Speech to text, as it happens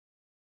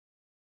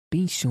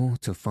be sure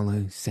to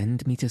follow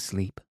Send Me to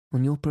Sleep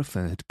on your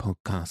preferred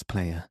podcast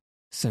player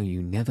so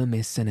you never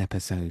miss an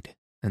episode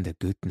and a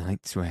good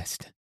night's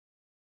rest.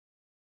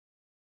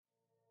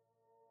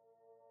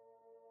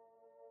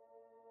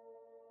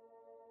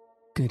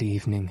 Good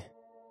evening.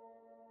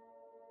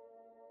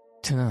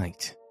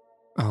 Tonight,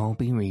 I'll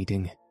be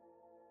reading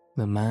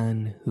The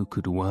Man Who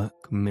Could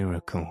Work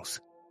Miracles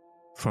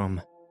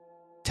from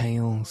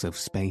Tales of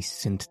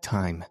Space and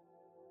Time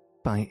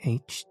by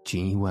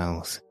H.G.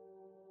 Wells.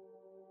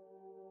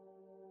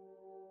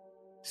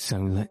 So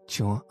let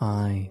your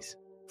eyes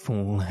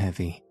fall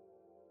heavy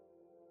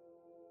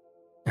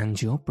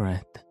and your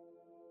breath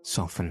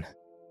soften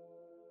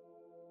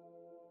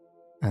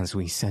as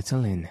we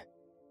settle in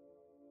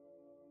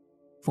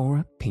for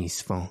a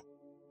peaceful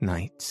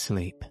night's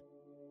sleep.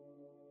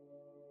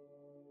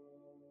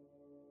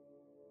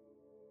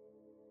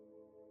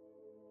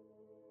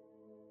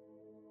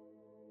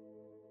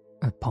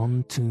 A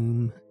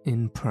Pontoon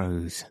in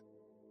Prose.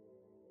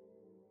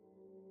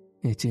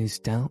 It is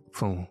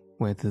doubtful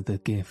whether the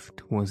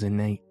gift was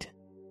innate.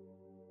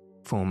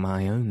 For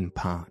my own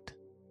part,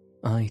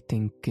 I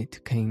think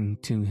it came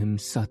to him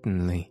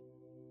suddenly.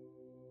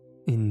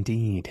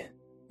 Indeed,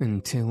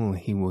 until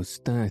he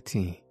was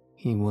 30,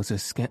 he was a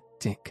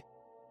skeptic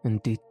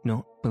and did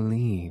not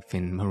believe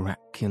in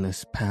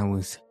miraculous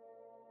powers.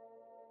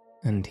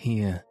 And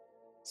here,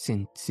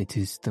 since it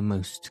is the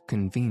most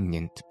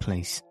convenient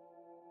place,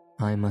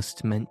 I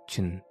must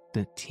mention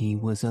that he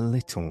was a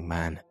little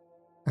man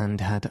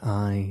and had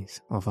eyes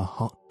of a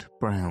hot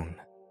brown,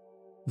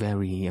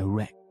 very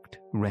erect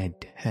red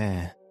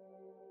hair,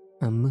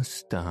 a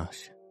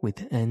moustache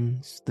with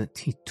ends that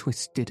he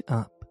twisted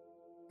up,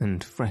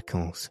 and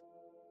freckles.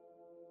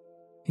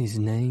 His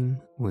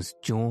name was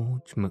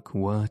George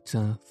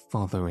McWhirter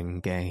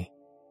Fotheringay,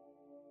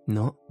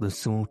 not the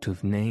sort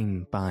of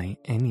name by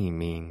any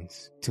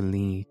means to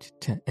lead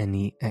to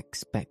any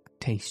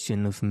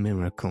expectation of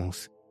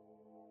miracles,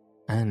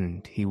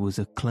 and he was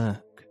a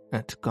clerk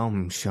at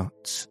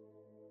Gomshott's.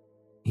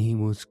 He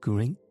was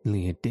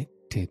greatly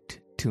addicted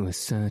to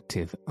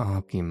assertive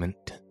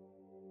argument.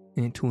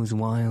 It was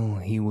while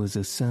he was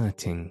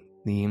asserting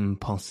the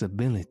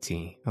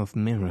impossibility of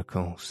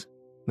miracles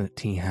that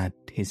he had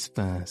his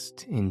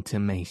first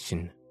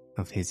intimation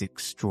of his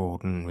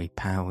extraordinary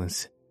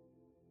powers.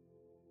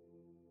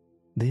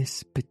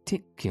 This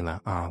particular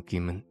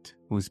argument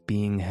was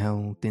being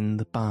held in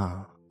the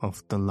bar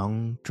of the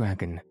Long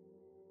Dragon,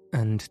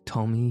 and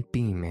Tommy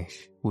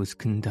Beamish was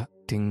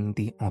conducting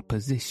the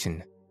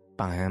opposition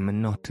by a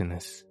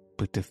monotonous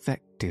but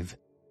effective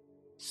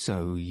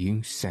 "so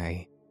you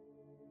say"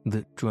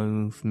 that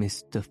drove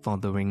Mr.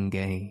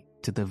 Fotheringay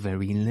to the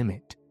very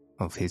limit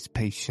of his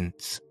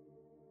patience.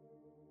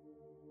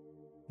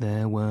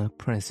 There were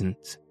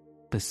present,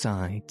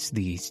 besides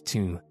these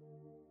two,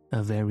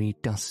 a very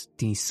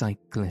dusty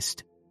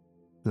cyclist,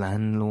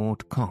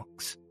 Landlord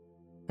Cox,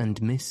 and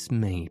Miss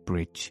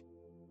Maybridge,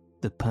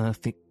 the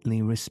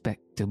perfectly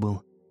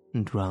respectable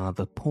and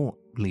rather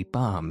portly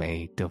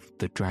barmaid of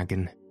the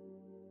Dragon.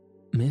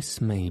 Miss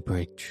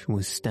Maybridge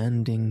was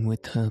standing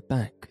with her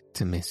back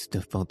to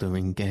Mr.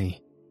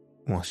 Fotheringay,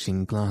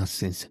 washing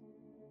glasses.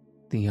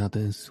 The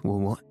others were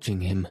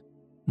watching him,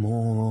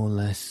 more or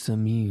less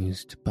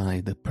amused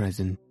by the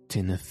present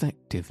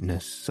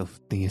ineffectiveness of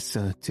the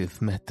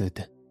assertive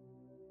method.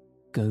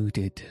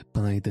 Goaded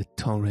by the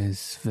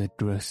Torres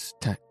Vedras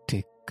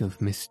tactic of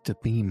Mr.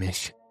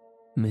 Beamish,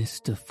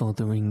 Mr.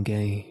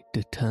 Fotheringay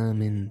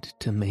determined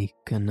to make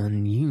an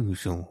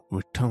unusual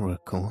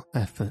rhetorical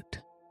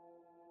effort.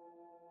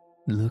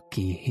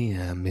 "Looky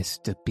here,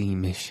 Mr.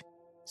 Beamish,"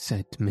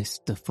 said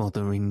Mr.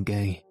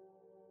 Fotheringay.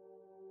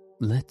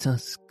 "Let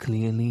us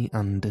clearly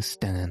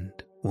understand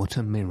what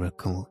a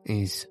miracle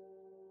is.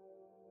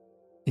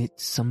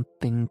 It's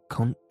something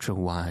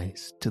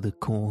contrawise to the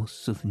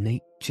course of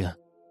nature,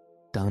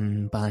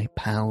 done by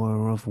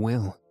power of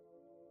will.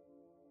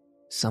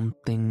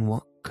 Something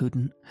what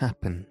couldn't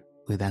happen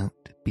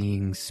without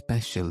being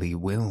specially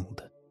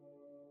willed."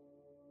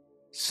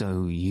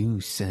 "So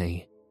you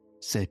say,"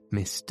 said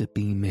Mr.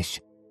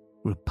 Beamish,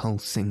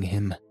 repulsing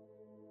him.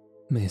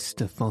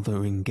 Mr.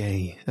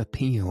 Fotheringay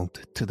appealed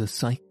to the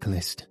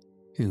cyclist,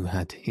 who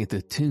had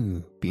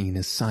hitherto been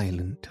a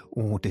silent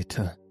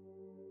auditor,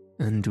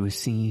 and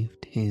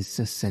received his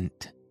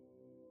assent,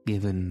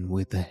 given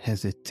with a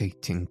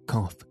hesitating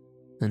cough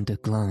and a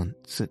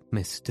glance at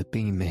Mr.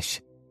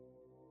 Beamish.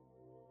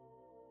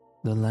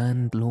 The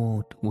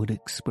landlord would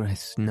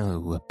express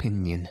no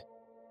opinion,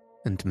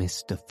 and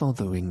Mr.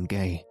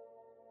 Fotheringay,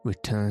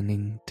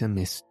 returning to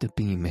Mr.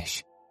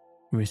 Beamish,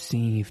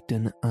 received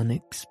an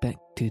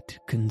unexpected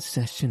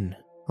concession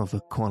of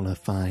a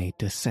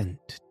qualified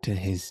assent to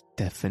his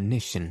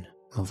definition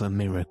of a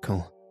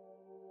miracle.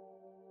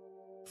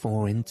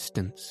 "For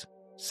instance,"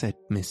 said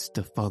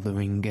Mr.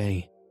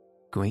 Fotheringay,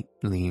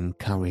 greatly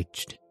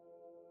encouraged,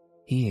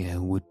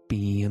 "here would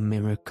be a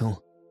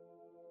miracle.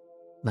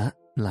 That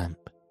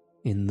lamp,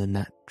 in the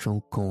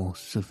natural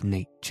course of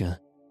nature,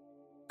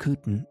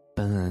 couldn't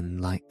burn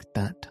like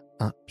that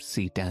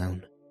upsy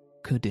down,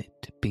 could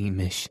it,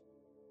 Beamish?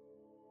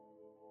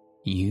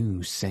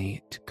 You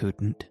say it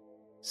couldn't,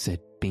 said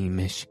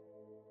Beamish.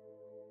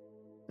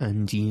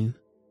 And you,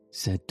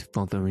 said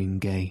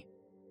Fotheringay,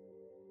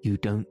 you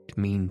don't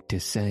mean to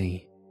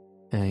say,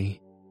 eh?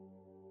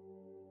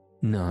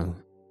 No,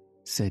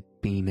 said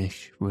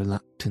Beamish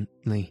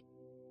reluctantly.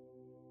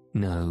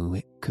 No,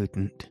 it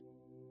couldn't.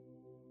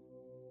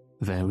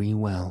 Very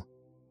well,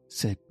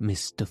 said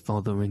Mr.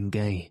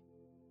 Fotheringay.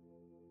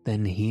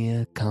 Then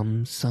here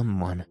comes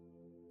someone,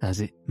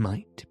 as it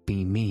might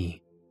be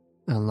me,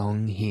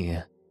 along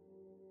here,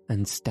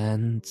 and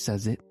stands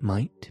as it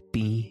might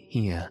be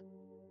here,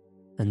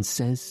 and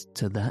says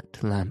to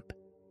that lamp,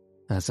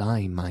 as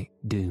I might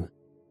do,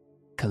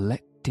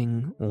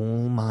 collecting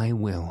all my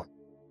will,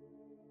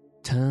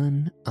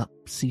 turn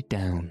upsy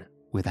down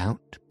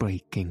without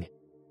breaking,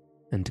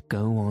 and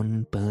go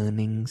on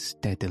burning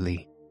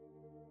steadily,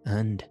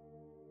 and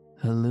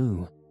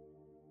halloo.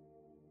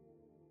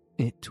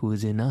 It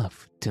was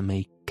enough to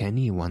make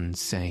anyone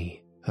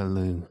say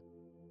halloo.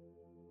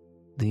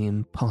 The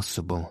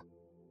impossible,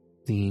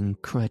 the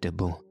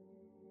incredible,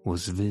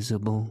 was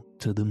visible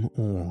to them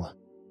all.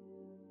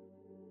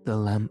 The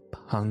lamp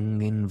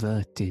hung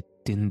inverted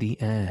in the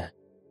air,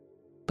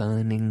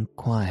 burning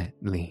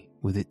quietly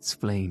with its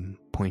flame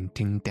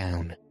pointing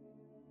down.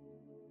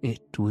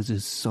 It was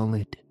as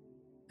solid,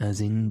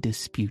 as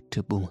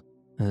indisputable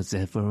as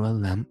ever a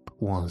lamp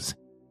was,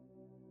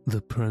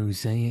 the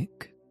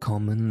prosaic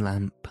common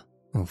lamp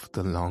of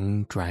the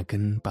Long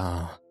Dragon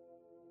Bar.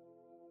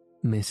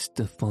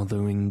 Mr.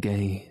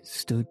 Fotheringay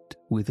stood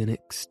with an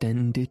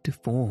extended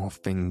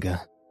forefinger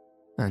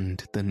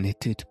and the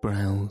knitted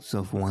brows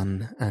of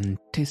one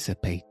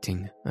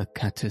anticipating a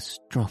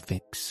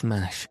catastrophic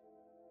smash.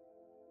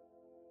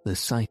 The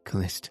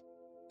cyclist,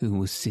 who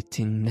was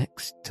sitting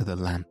next to the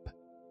lamp,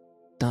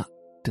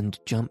 ducked and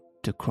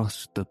jumped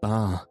across the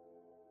bar.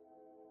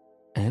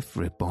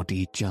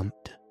 Everybody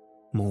jumped,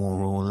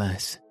 more or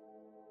less.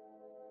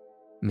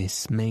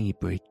 Miss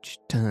Maybridge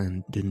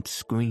turned and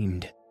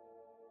screamed.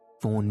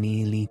 For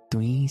nearly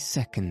 3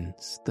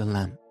 seconds the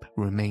lamp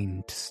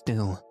remained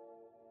still.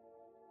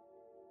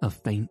 A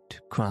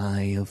faint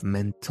cry of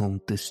mental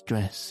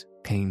distress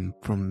came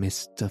from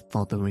Mr.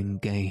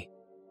 Fotheringay.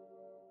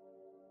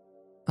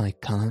 I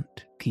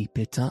can't keep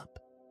it up,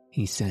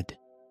 he said,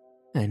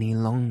 any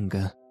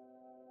longer.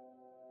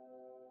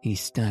 He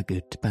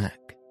staggered back,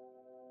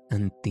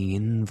 and the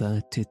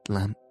inverted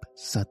lamp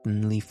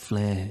suddenly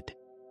flared,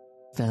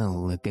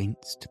 fell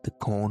against the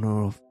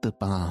corner of the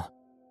bar,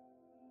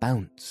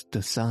 bounced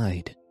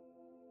aside,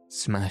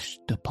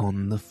 smashed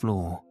upon the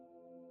floor,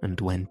 and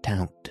went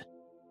out.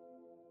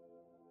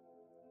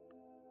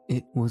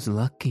 It was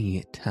lucky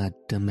it had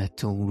a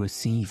metal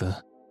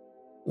receiver,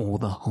 or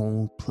the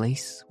whole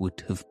place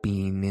would have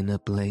been in a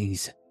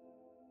blaze.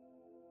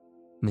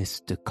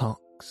 Mr.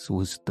 Cox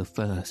was the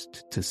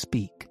first to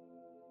speak,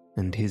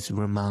 and his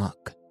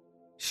remark,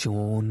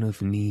 shorn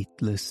of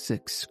needless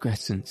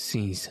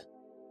excrescencies,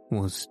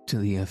 was to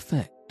the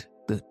effect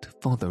that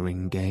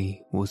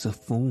Fotheringay was a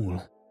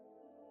fool.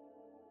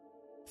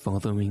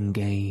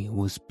 Fotheringay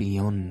was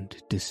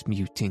beyond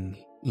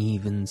disputing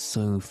even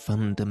so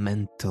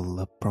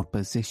fundamental a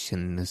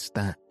proposition as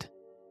that.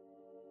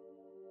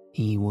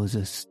 He was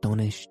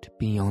astonished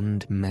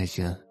beyond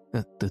measure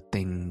at the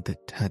thing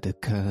that had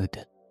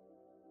occurred.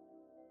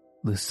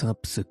 The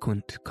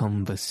subsequent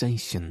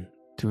conversation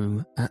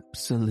threw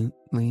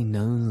absolutely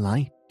no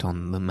light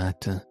on the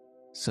matter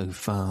so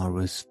far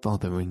as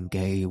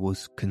Fotheringay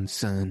was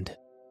concerned.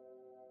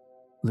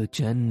 The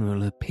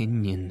general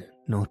opinion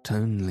not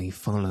only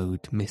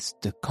followed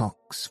Mr.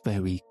 Cox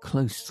very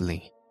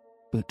closely,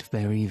 but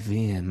very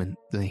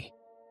vehemently.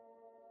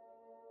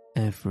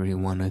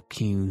 Everyone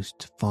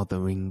accused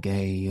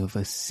Fotheringay of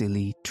a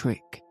silly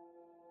trick,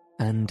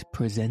 and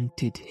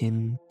presented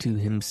him to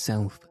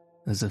himself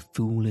as a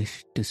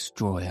foolish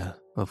destroyer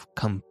of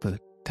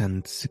comfort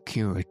and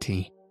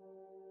security.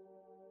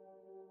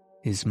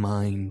 His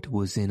mind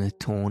was in a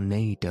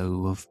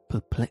tornado of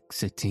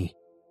perplexity.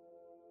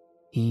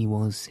 He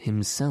was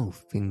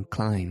himself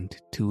inclined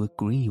to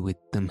agree with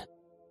them,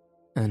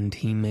 and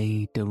he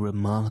made a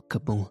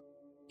remarkable,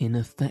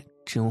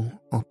 ineffectual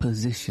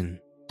opposition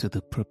to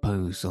the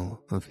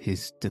proposal of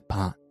his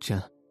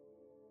departure.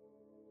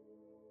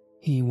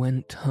 He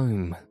went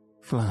home,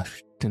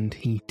 flushed and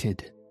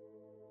heated,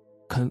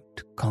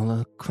 coat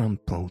collar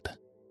crumpled,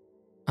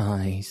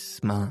 eyes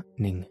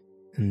smartening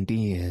and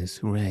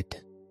ears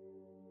red.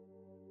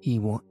 He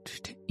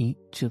watched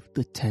each of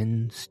the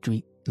 10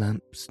 street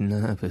lamps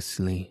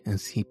nervously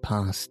as he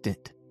passed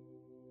it.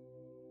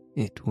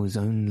 It was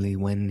only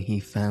when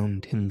he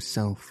found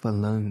himself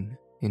alone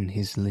in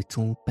his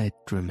little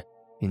bedroom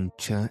in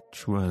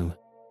Church Row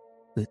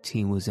that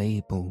he was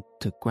able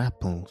to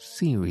grapple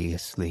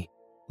seriously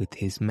with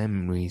his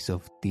memories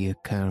of the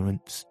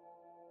occurrence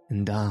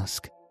and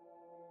ask,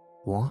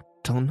 what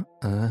on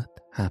earth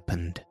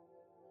happened?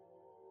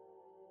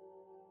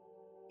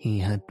 He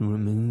had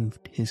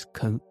removed his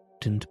coat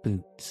and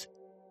boots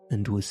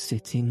and was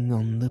sitting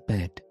on the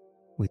bed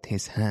with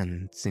his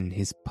hands in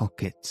his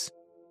pockets,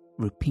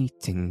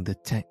 repeating the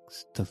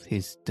text of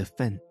his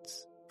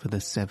defence for the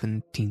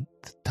 17th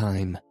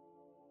time.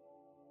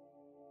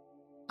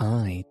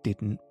 I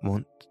didn't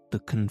want the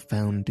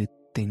confounded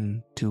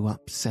thing to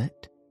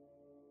upset.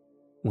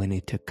 When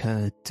it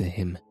occurred to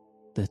him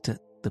that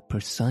at the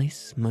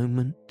precise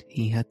moment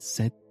he had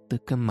said the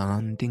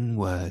commanding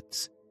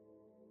words,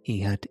 he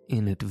had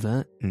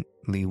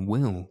inadvertently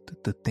willed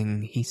the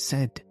thing he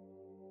said,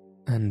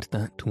 and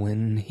that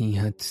when he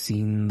had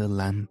seen the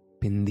lamp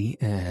in the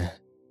air,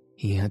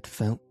 he had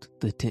felt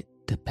that it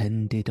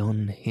depended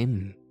on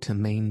him to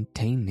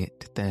maintain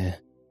it there,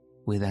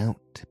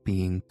 without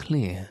being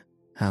clear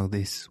how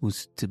this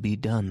was to be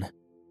done.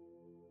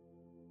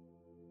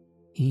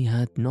 He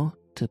had not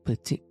a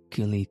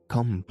particularly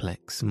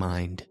complex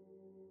mind,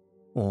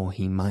 or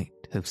he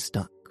might have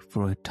stuck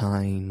for a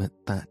time at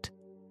that,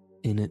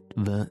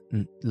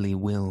 inadvertently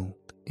willed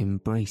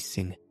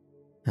embracing,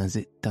 as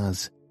it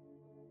does,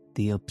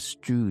 the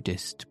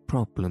abstrudest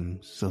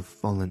problems of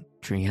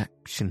voluntary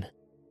action.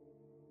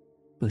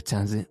 But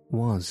as it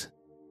was,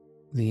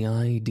 the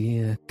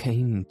idea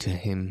came to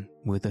him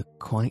with a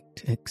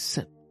quite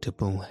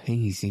acceptable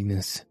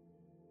haziness,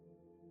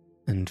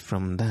 and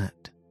from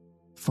that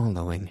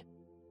following,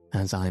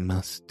 as I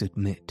must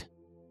admit,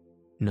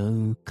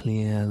 no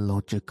clear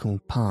logical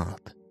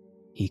path,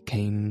 he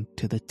came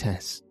to the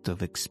test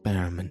of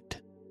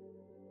experiment.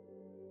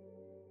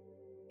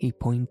 He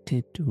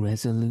pointed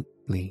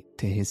resolutely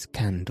to his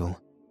candle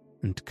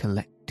and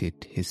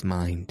collected his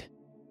mind,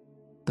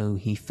 though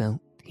he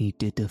felt he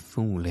did a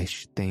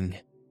foolish thing.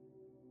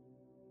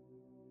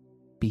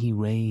 "Be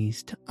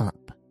raised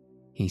up,"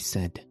 he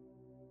said,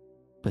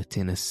 but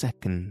in a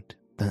second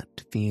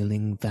that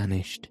feeling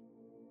vanished.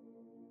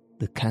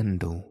 The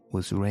candle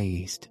was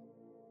raised,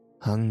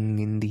 hung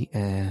in the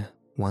air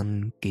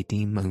one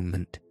giddy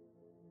moment,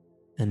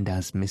 and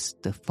as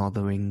Mr.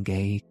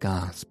 Fotheringay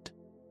gasped,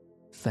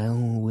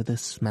 fell with a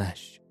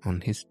smash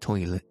on his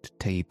toilet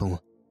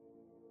table,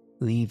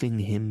 leaving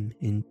him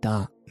in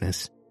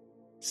darkness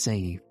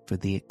save for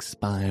the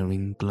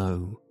expiring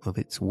glow of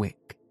its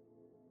wick.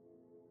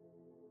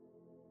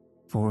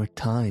 For a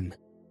time,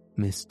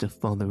 Mr.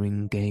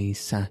 Fotheringay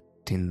sat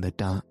in the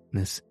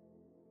darkness,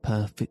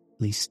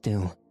 perfectly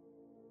still.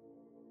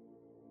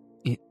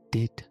 "It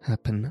did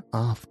happen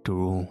after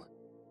all,"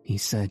 he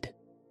said,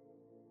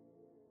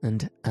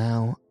 "and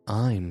how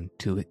I'm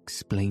to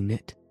explain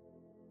it,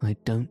 I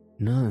don't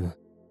know."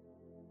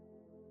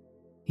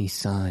 He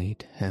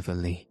sighed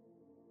heavily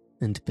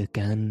and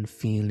began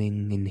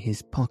feeling in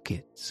his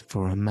pockets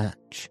for a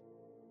match.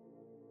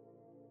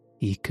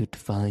 He could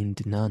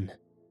find none,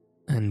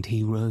 and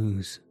he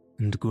rose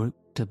and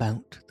groped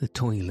about the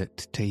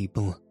toilet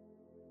table.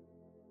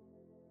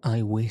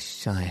 "I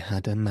wish I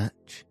had a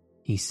match,"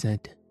 he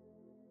said.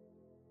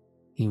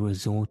 He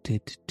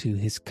resorted to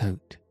his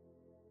coat,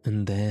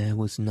 and there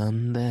was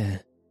none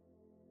there,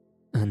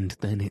 and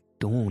then it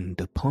dawned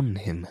upon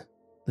him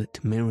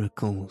that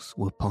miracles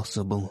were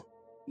possible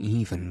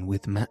even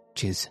with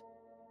matches.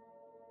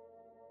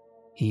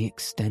 He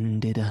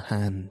extended a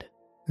hand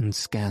and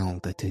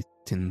scowled at it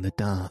in the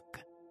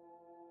dark.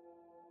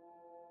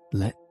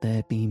 "Let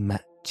there be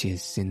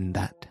matches in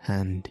that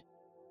hand,"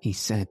 he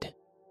said.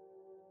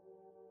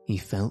 He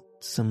felt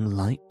some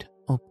light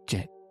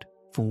object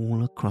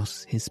fall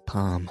across his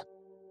palm,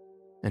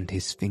 and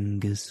his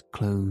fingers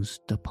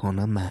closed upon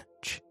a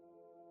match.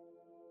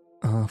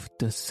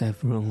 After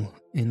several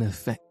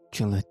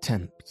ineffectual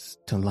attempts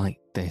to light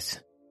this,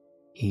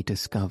 he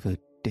discovered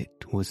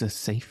it was a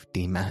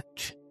safety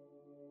match.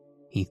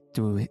 He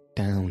threw it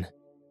down,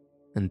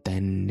 and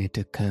then it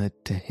occurred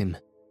to him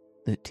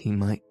that he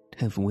might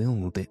have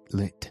willed it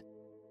lit.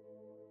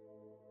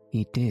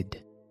 He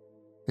did,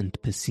 and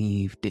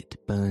perceived it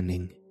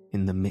burning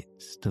in the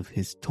midst of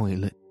his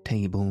toilet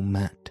table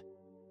mat.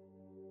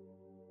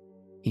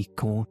 He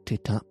caught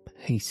it up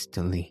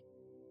hastily,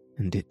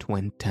 and it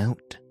went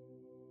out.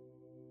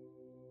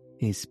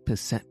 His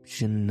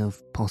perception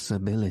of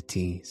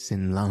possibilities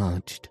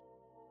enlarged,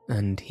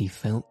 and he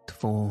felt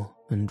for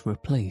and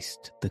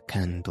replaced the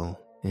candle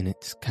in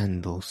its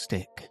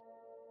candlestick.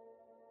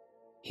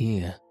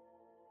 "Here,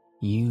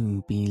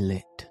 you be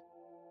lit,"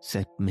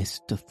 said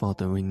Mr.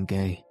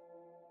 Fotheringay,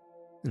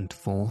 and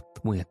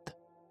forthwith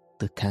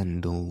the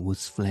candle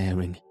was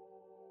flaring,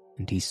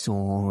 and he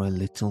saw a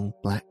little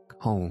black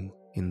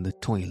hole in the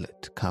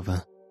toilet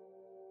cover,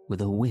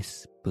 with a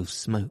wisp of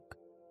smoke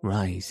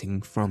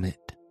rising from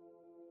it.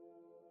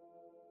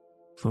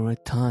 For a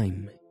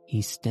time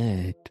he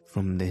stared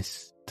from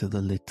this to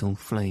the little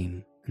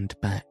flame and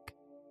back,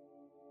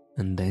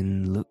 and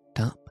then looked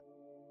up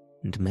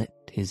and met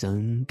his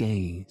own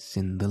gaze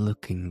in the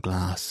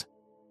looking-glass.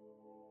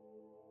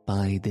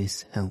 By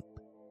this help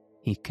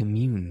he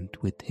communed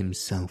with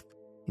himself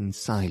in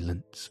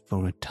silence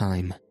for a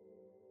time.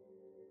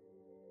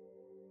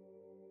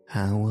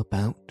 "How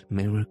about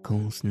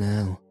miracles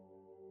now?"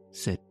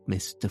 said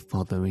Mr.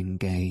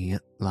 Fotheringay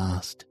at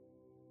last,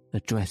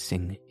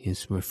 addressing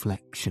his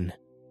reflection.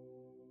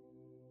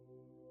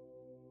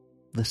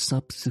 The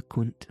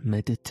subsequent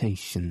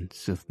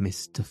meditations of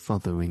Mr.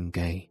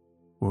 Fotheringay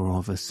were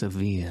of a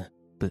severe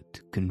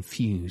but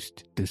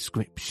confused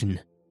description.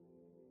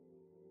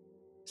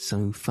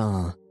 So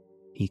far,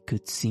 he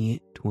could see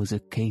it was a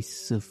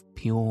case of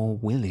pure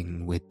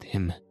willing with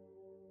him.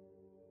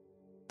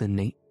 The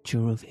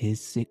nature of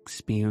his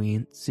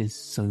experiences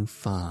so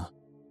far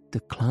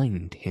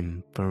declined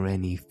him for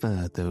any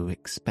further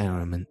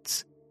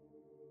experiments,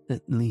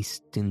 at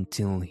least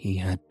until he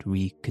had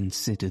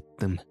reconsidered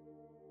them.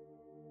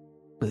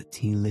 But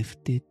he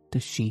lifted a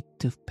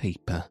sheet of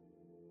paper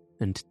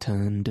and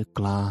turned a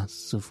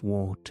glass of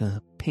water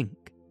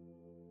pink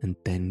and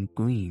then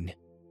green,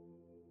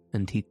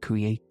 and he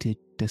created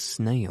a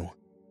snail,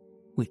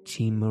 which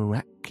he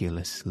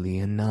miraculously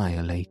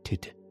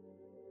annihilated,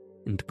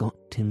 and got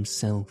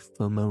himself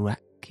a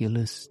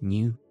miraculous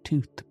new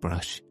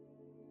toothbrush.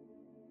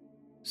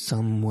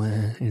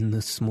 Somewhere in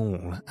the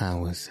small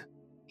hours,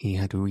 he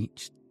had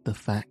reached the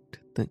fact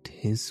that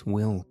his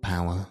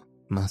willpower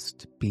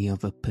must be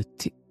of a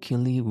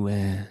particularly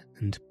rare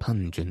and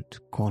pungent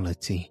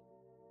quality,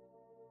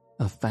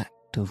 a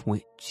fact of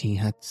which he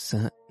had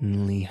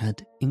certainly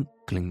had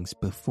inklings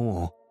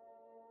before,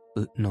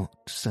 but not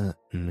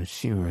certain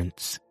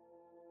assurance.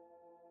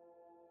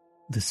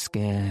 The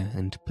scare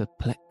and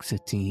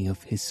perplexity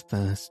of his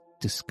first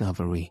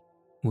discovery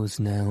was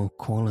now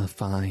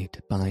qualified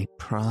by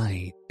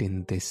pride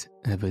in this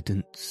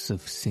evidence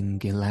of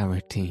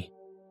singularity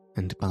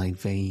and by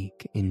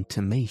vague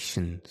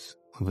intimations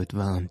of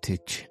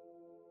advantage.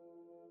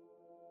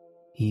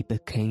 He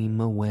became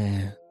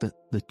aware that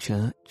the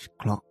church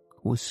clock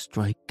was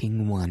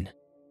striking 1,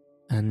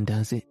 and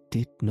as it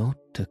did not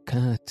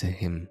occur to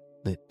him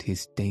that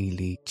his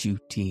daily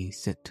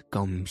duties at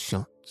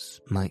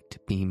Gomshott's might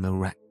be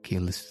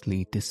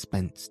miraculously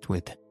dispensed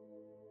with,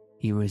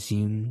 he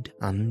resumed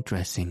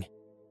undressing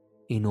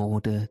in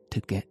order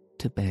to get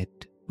to bed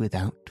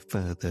without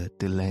further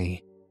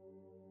delay.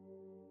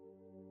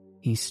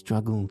 He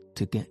struggled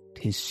to get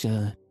his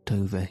shirt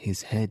over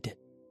his head.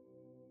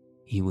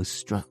 He was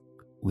struck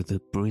with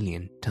a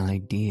brilliant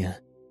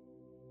idea.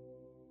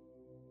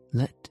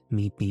 "Let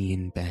me be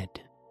in bed,"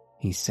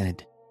 he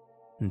said,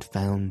 and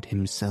found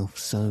himself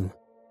so.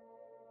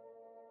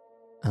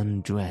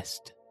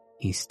 Undressed,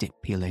 he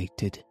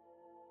stipulated,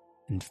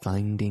 and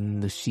finding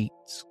the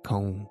sheets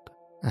cold,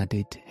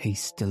 added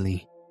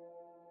hastily,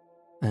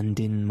 "And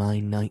in my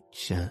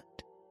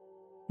nightshirt.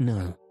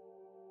 No,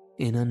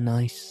 in a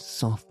nice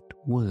soft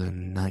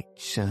woolen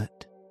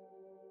nightshirt."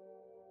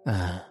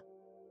 "Ah,"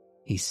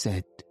 he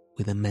said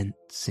with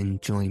immense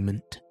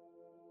enjoyment.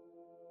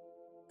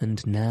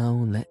 "And now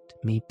let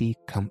me be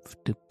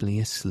comfortably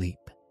asleep."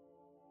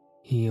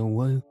 He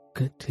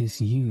awoke at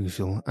his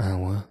usual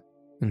hour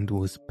and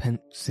was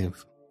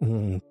pensive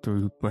all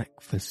through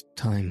breakfast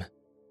time,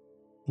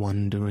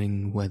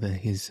 wondering whether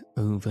his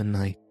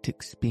overnight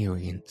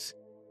experience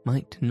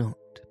might not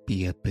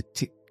be a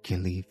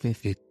particularly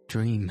vivid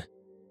dream.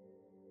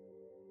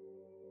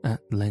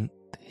 At length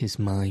his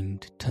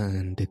mind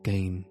turned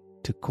again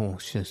to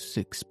cautious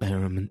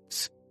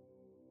experiments.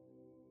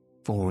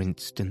 For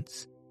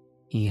instance,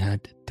 he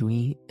had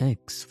 3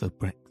 eggs for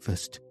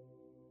breakfast.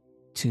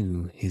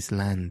 2 his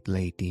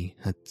landlady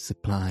had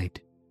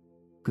supplied,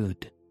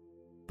 good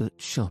but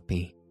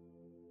shoppy,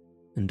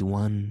 and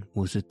 1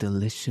 was a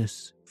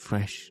delicious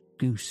fresh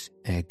goose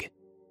egg,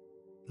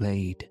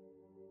 laid,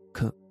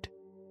 cooked,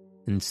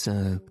 and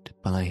served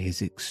by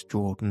his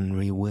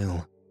extraordinary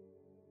will.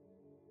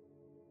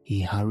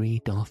 He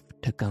hurried off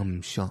to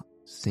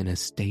Gumshott's in a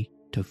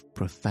state of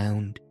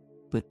profound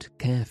but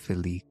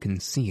carefully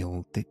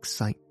concealed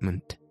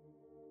excitement,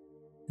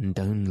 and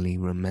only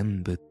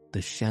remembered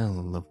the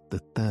shell of the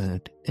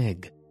 3rd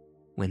egg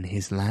when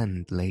his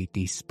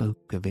landlady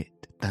spoke of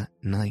it that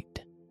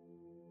night.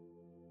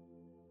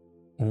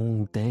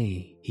 All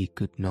day he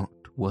could not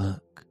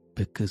work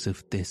because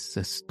of this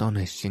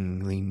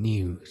astonishingly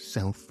new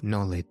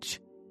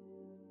self-knowledge,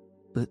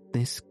 but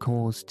this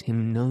caused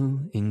him no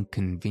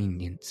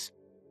inconvenience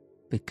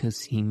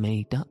because he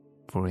made up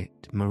for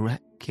it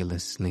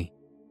miraculously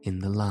in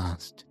the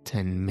last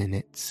 10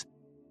 minutes.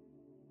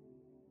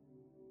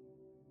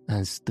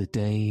 As the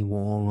day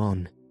wore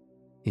on,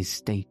 his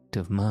state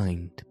of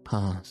mind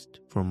passed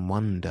from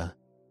wonder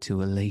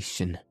to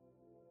elation,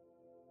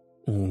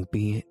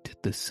 albeit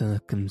the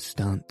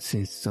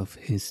circumstances of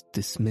his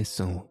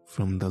dismissal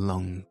from the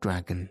Long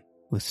Dragon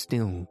were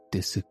still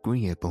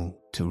disagreeable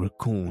to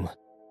recall,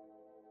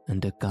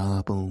 and a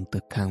garbled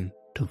account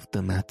of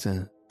the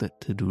matter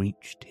that had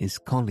reached his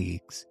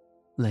colleagues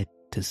led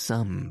to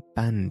some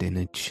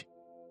badinage.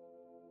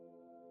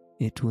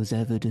 It was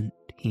evident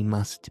he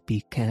must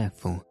be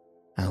careful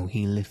how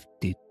he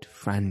lifted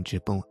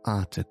frangible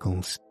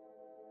articles,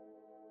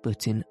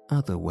 but in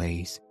other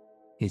ways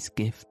his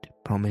gift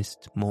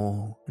promised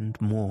more and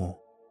more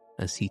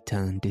as he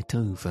turned it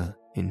over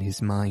in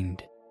his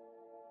mind.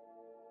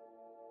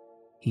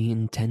 He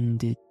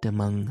intended,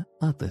 among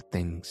other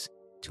things,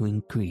 to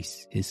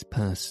increase his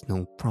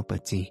personal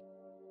property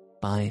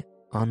by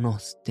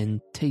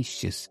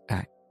unostentatious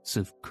acts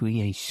of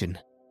creation,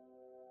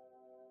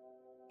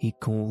 he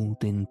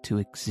called into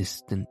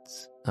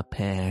existence a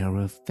pair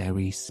of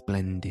very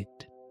splendid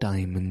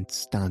diamond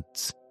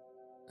studs,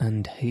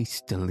 and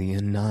hastily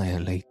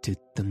annihilated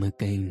them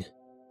again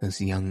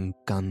as young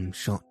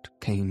Gumshot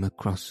came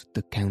across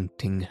the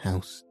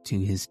counting-house to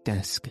his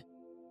desk.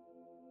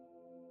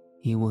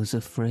 He was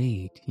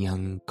afraid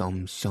young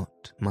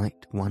Gumshot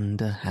might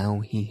wonder how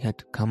he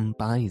had come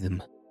by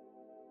them.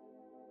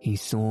 He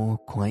saw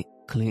quite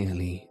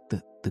clearly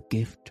that the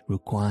gift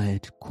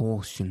required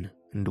caution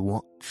and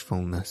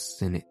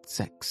watchfulness in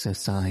its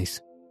exercise,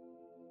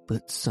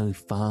 but so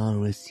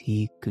far as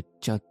he could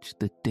judge,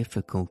 the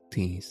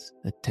difficulties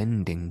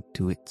attending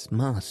to its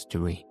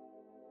mastery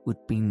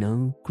would be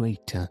no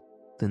greater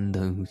than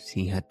those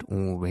he had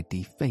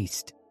already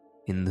faced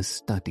in the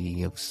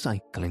study of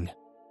cycling.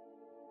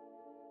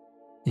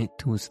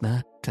 It was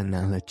that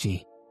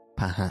analogy,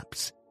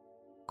 perhaps,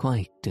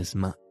 quite as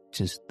much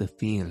as the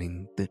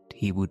feeling that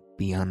he would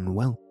be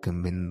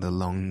unwelcome in the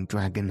Long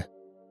Dragon,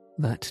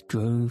 that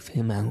drove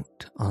him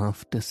out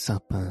after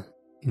supper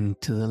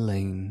into the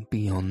lane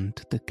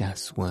beyond the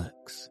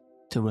gasworks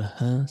to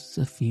rehearse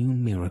a few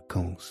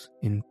miracles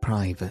in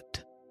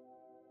private.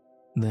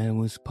 There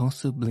was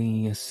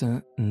possibly a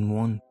certain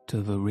want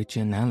of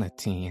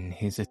originality in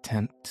his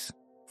attempts,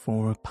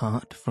 for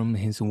apart from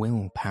his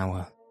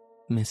willpower,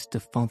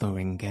 Mr.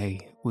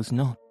 Fotheringay was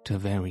not a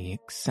very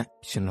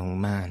exceptional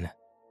man.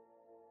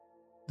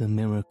 The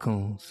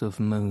miracles of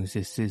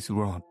Moses's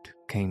rod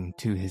came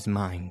to his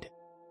mind,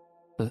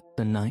 but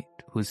the night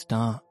was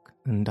dark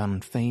and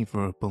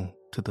unfavourable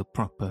to the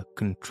proper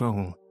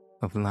control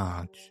of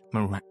large,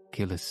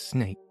 miraculous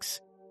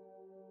snakes.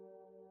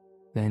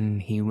 Then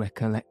he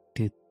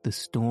recollected the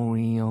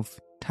story of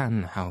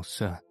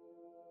Tannhauser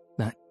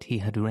that he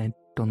had read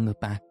on the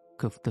back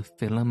of the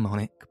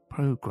Philharmonic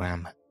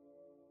programme.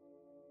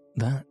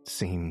 That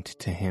seemed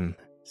to him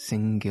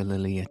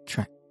singularly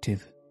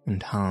attractive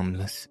and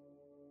harmless.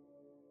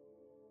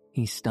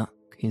 He stuck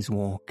his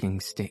walking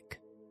stick,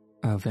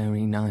 a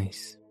very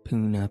nice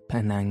Poona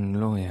Penang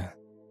lawyer,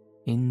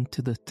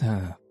 into the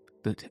turf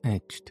that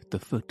edged the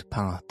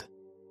footpath,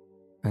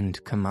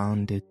 and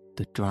commanded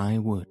the dry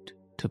wood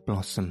to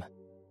blossom.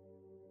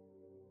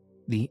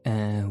 The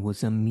air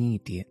was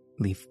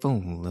immediately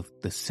full of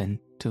the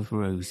scent of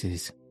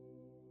roses,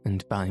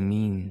 and by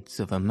means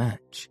of a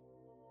match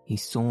he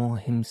saw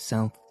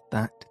himself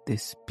that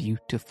this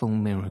beautiful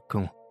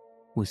miracle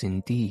was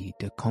indeed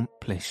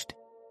accomplished.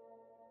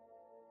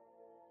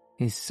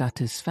 His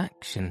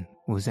satisfaction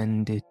was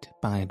ended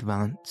by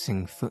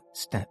advancing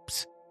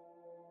footsteps.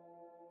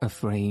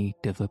 Afraid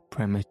of a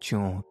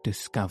premature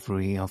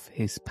discovery of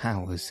his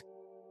powers,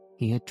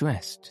 he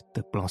addressed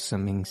the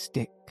blossoming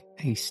stick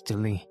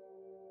hastily.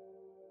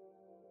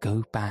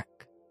 "Go back."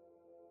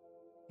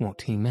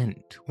 What he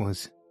meant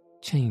was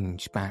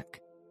change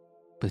back,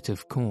 but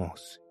of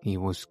course he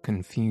was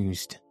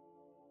confused.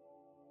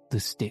 The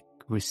stick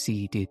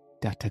receded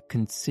at a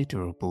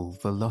considerable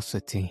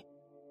velocity,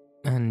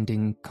 and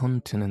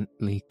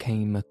incontinently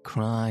came a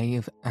cry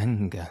of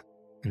anger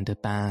and a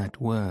bad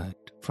word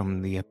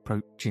from the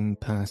approaching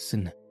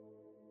person.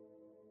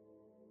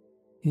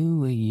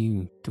 "Who are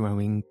you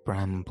throwing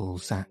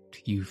brambles at,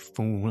 you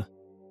fool?"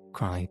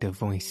 cried a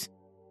voice.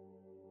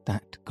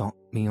 "That got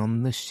me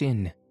on the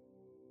shin."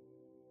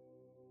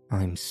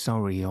 "I'm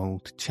sorry,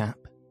 old chap,"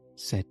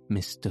 said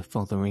Mr.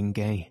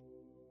 Fotheringay,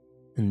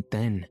 and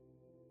then,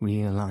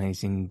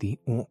 realizing the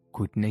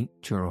awkward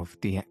nature of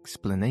the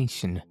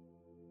explanation,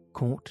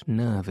 caught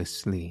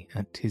nervously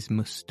at his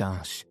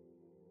moustache.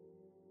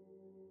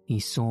 He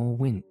saw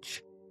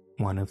Winch,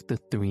 one of the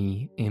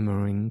 3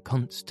 Immering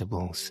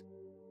constables,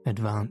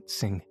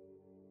 advancing.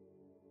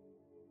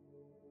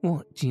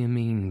 "What do you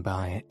mean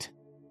by it?"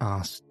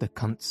 asked the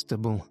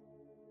constable.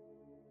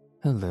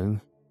 "Hello,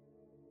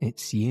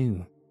 it's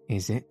you,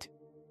 is it?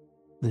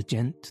 The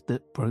gent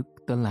that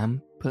broke the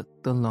lamp at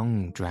the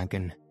Long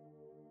Dragon."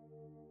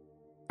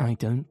 "I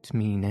don't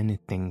mean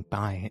anything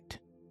by it,"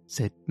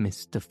 said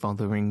Mr.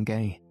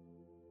 Fotheringay.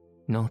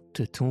 "Not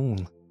at all."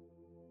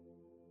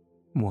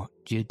 "What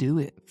d'you do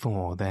it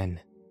for,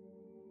 then?"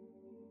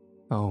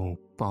 "Oh,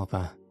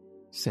 bother,"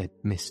 said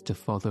Mr.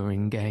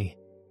 Fotheringay.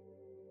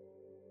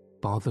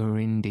 "Bother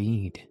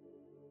indeed.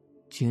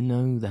 D'you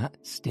know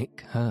that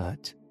stick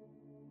hurt?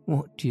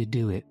 What d'you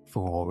do it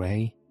for,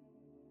 eh?"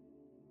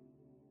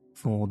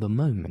 For the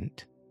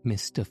moment,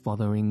 Mr.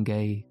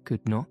 Fotheringay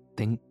could not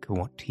think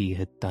what he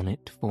had done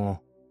it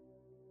for.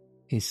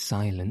 His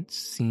silence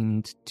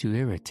seemed to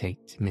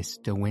irritate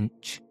Mr.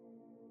 Winch.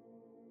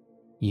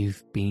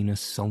 "You've been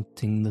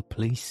assaulting the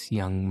police,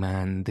 young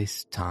man,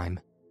 this time.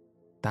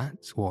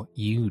 That's what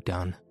you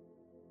done."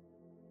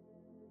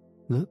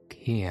 "Look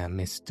here,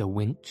 Mr.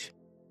 Winch,"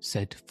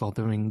 said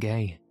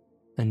Fotheringay,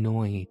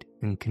 annoyed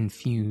and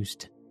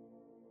confused.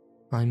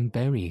 "I'm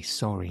very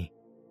sorry.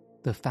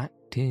 The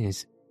fact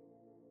is—"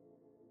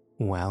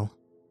 "Well?"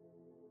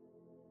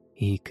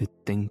 He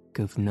could think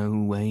of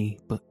no way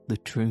but the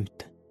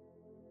truth.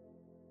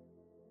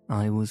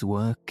 "I was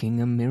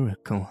working a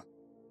miracle."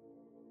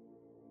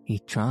 He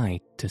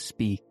tried to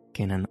speak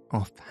in an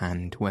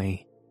offhand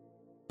way,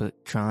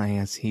 but try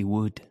as he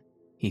would,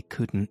 he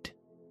couldn't.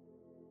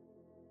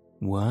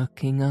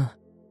 Working a?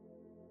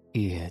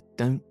 Here,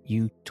 don't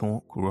you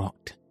talk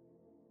rot.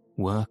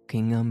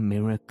 Working a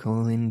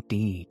miracle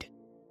indeed.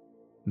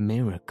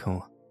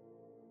 Miracle?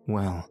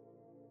 Well,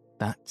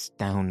 that's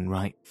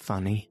downright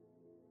funny.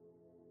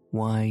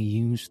 Why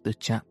use the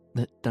chap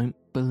that don't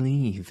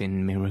believe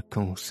in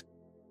miracles?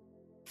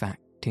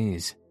 Fact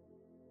is,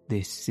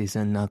 this is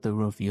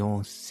another of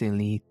your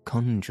silly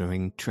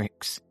conjuring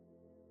tricks.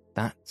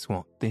 That's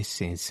what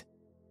this is.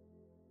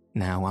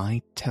 Now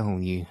I tell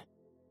you.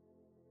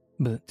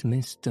 But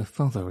Mr.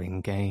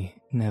 Fotheringay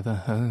never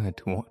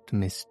heard what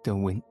Mr.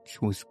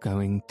 Winch was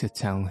going to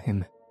tell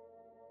him.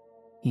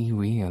 He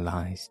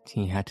realized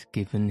he had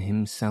given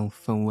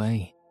himself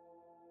away,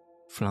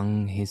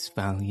 flung his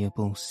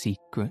valuable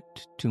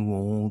secret to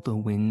all the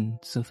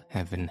winds of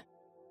heaven.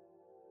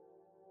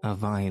 A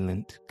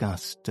violent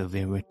gust of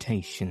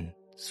irritation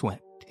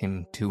swept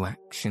him to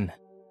action.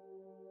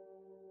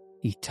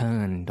 He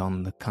turned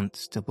on the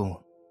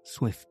constable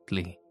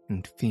swiftly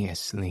and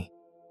fiercely.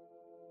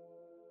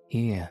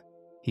 Here,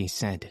 he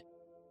said,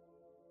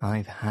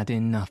 I've had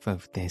enough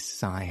of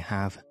this, I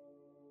have.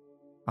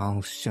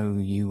 I'll show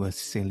you a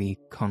silly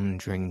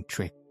conjuring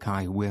trick,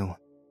 I will.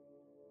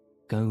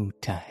 Go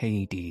to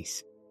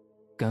Hades.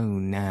 Go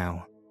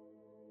now.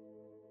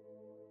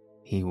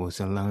 He was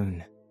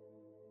alone.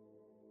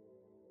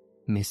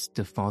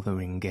 Mr.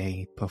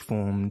 Fotheringay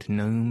performed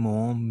no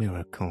more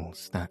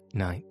miracles that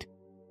night,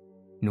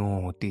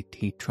 nor did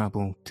he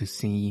trouble to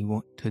see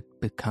what had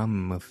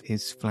become of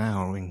his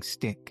flowering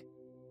stick.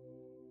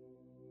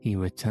 He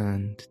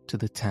returned to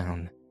the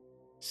town,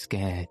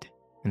 scared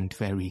and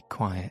very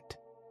quiet,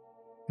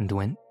 and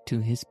went to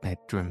his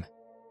bedroom.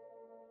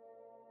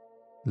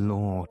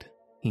 Lord,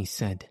 he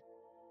said,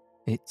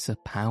 it's a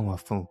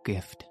powerful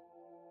gift,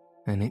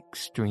 an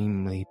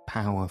extremely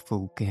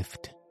powerful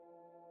gift.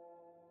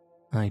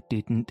 I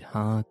didn't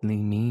hardly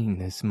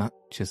mean as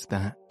much as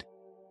that.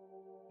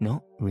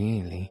 Not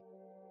really.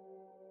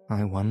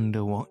 I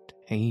wonder what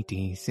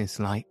Hades is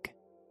like.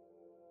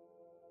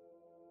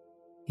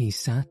 He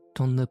sat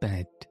on the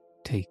bed,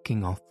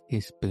 taking off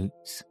his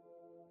boots.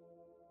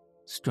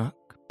 Struck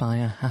by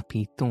a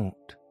happy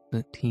thought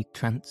that he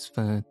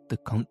transferred the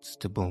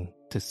constable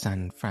to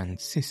San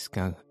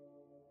Francisco,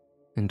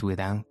 and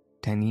without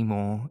any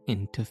more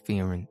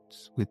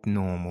interference with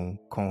normal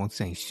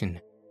causation,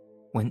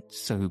 went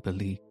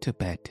soberly to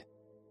bed.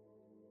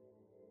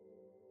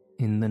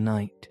 In the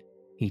night,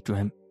 he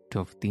dreamt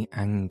of the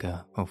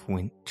anger of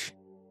Winch.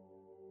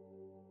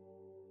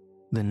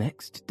 The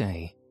next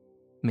day,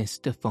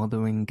 Mr.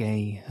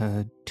 Fotheringay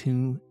heard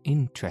two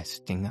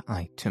interesting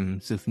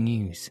items of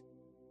news.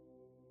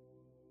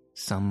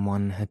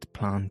 Someone had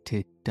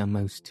planted a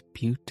most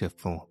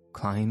beautiful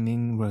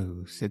climbing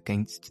rose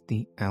against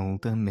the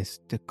elder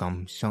Mr.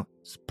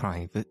 Gomshot's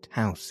private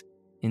house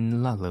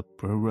in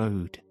Lullaborough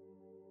Road,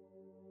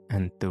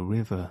 and the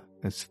river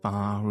as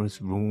far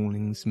as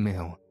Rawlings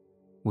Mill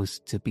was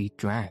to be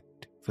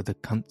dragged for the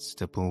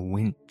Constable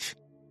Winch.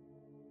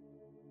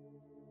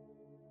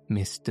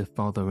 Mr.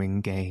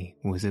 Fotheringay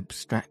was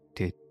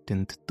abstracted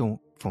and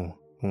thoughtful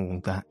all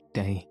that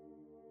day,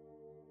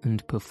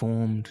 and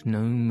performed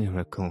no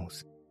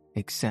miracles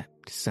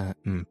except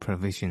certain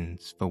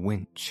provisions for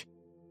Winch,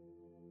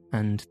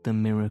 and the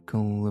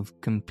miracle of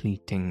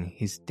completing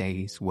his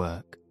day's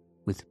work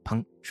with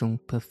punctual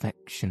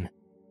perfection,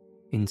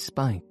 in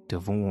spite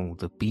of all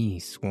the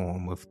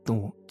bee-swarm of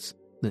thoughts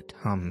that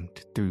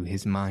hummed through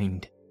his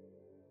mind.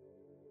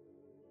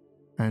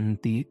 And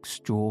the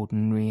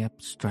extraordinary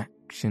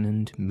abstraction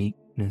and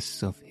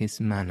meekness of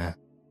his manner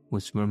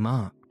was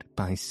remarked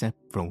by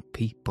several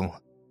people,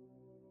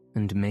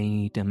 and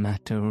made a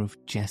matter of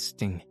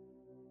jesting.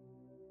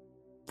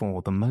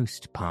 For the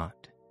most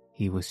part,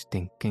 he was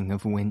thinking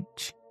of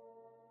Winch.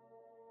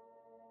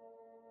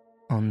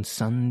 On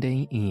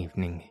Sunday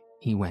evening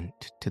he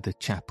went to the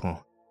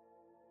chapel,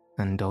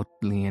 and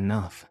oddly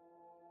enough,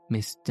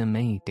 Mr.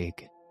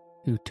 Maydig,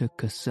 who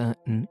took a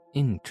certain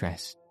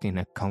interest in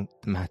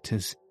occult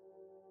matters,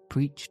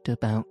 preached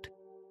about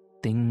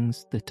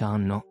things that are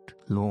not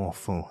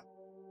lawful.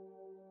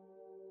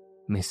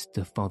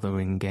 Mr.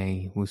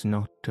 Fotheringay was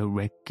not a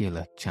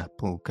regular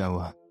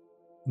chapel-goer,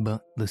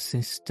 but the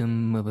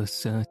system of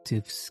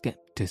assertive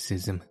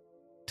scepticism,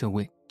 to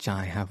which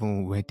I have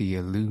already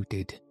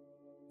alluded,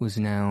 was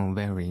now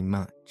very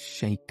much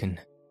shaken.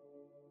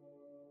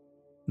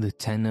 The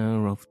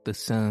tenor of the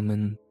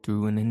sermon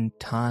threw an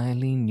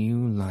entirely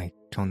new light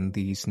on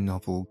these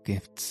novel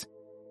gifts,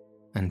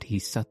 and he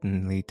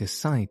suddenly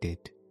decided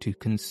to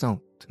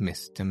consult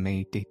Mr.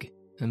 Maydig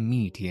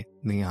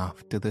immediately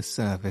after the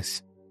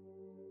service.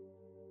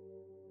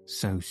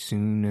 So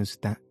soon as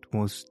that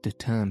was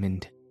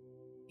determined,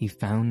 he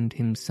found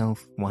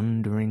himself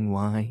wondering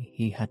why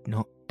he had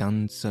not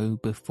done so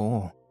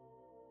before.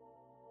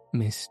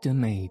 Mr.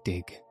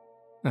 Maydig,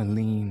 a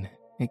lean,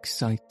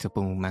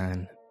 excitable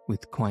man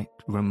with quite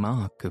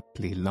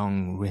remarkably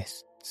long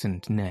wrists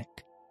and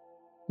neck,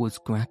 was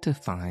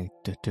gratified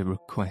at a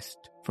request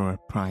for a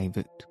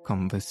private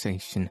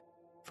conversation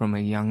from a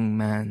young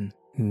man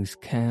whose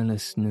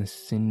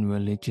carelessness in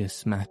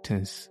religious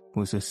matters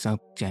was a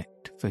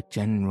subject for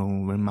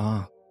general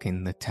remark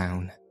in the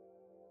town.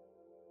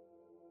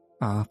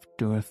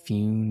 After a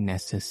few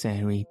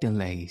necessary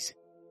delays,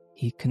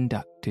 he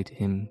conducted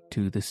him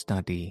to the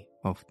study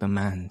of the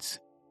manse,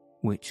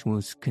 which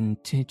was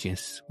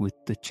contiguous with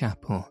the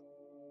chapel,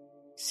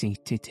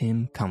 seated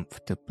him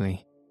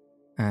comfortably,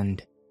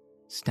 and,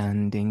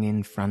 standing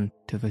in front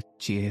of a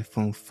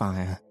cheerful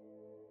fire,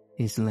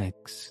 his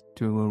legs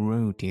through a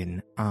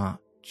Rhodian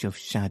arch of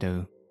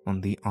shadow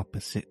on the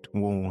opposite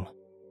wall,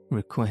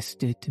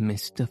 requested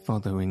Mr.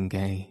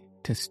 Fotheringay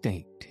to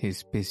state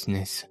his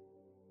business.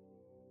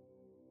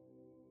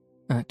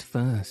 At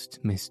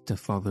first Mr.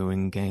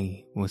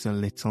 Fotheringay was a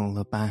little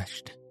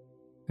abashed,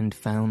 and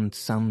found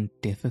some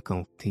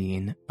difficulty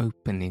in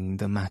opening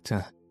the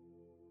matter.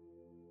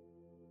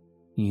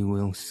 "You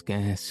will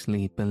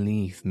scarcely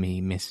believe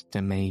me,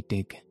 Mr.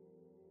 Maydig,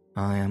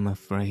 I am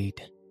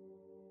afraid,"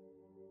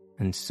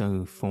 and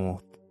so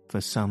forth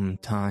for some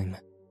time.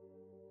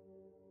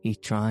 He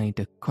tried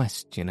a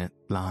question at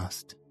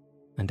last,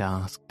 and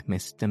asked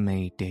Mr.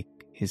 Maydig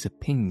his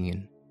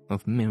opinion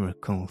of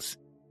miracles.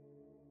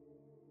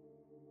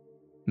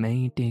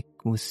 Maydig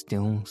was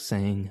still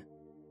saying,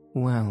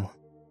 "Well,"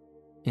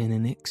 in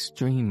an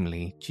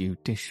extremely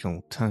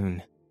judicial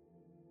tone,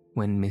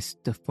 when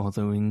Mr.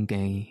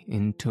 Fotheringay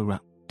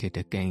interrupted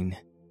again.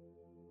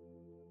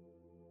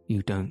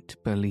 "You don't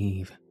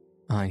believe,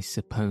 I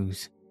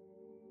suppose,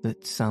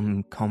 that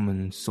some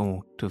common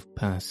sort of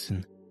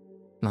person,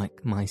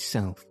 like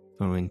myself,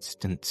 for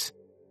instance,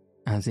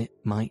 as it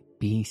might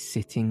be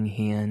sitting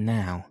here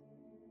now,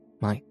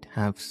 might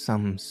have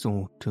some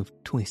sort of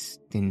twist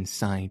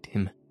inside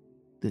him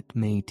that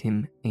made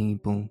him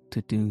able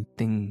to do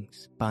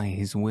things by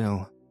his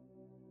will?"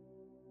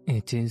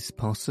 "It is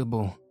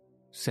possible,"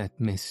 said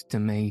Mr.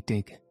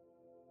 Maydig.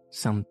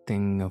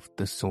 "Something of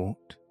the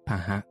sort,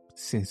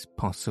 perhaps, is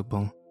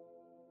possible.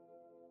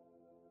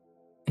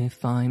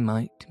 If I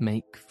might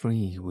make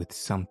free with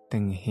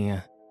something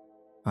here,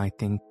 I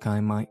think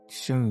I might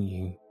show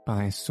you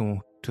by a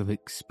sort of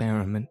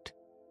experiment,"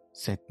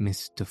 said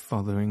Mr.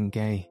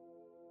 Fotheringay.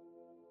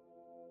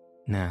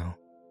 "Now,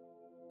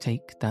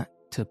 take that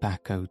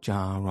tobacco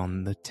jar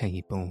on the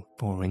table,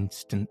 for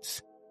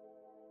instance.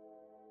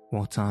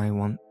 What I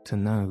want to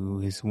know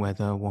is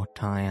whether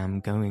what I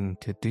am going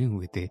to do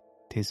with it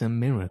is a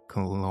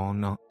miracle or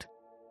not.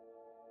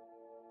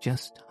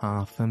 Just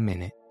half a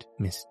minute,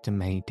 Mr.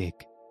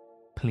 Maydig,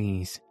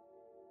 please."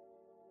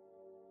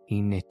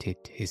 He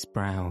knitted his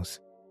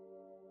brows,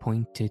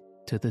 pointed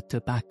to the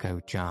tobacco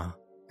jar,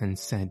 and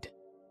said,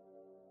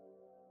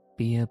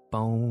 "Be a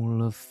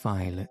bowl of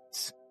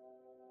violets."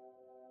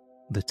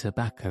 The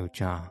tobacco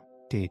jar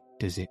did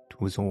as it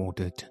was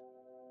ordered.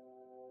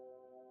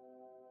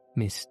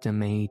 Mr.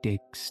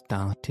 Maydig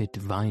started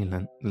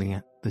violently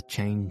at the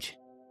change,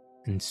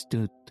 and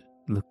stood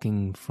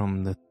looking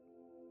from the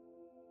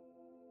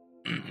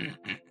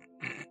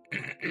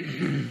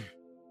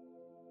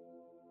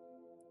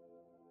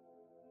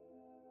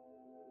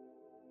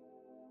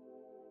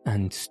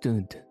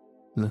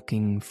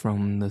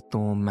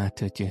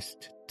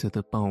thaumaturgist to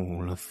the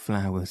bowl of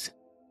flowers.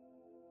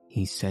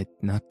 He said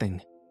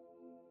nothing.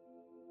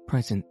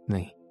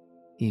 Presently,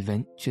 he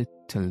ventured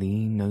to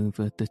lean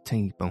over the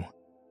table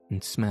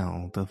and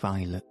smell the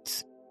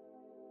violets.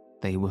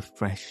 They were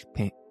fresh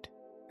picked,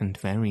 and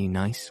very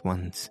nice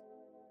ones.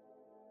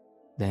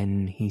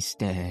 Then he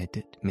stared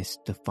at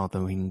Mr.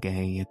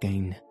 Fotheringay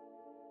again.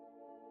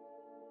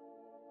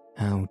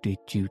 "How did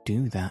you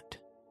do that?"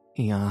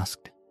 he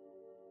asked.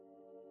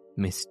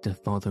 Mr.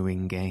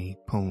 Fotheringay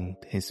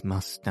pulled his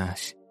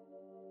moustache.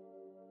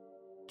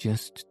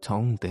 "Just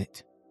told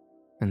it,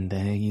 and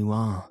there you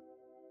are.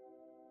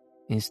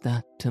 Is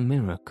that a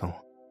miracle,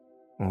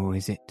 or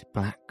is it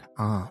black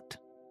art,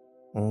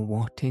 or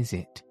what is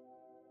it?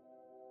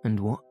 And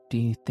what do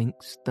you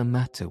think's the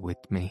matter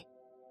with me?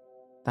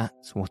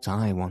 That's what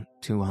I want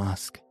to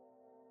ask."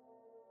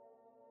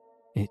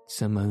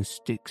 "It's a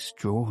most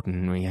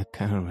extraordinary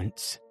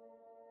occurrence.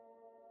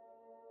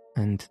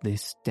 And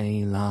this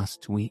day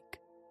last week,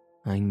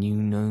 I knew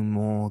no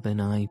more than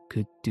I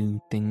could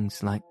do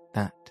things like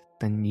that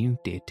than you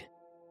did.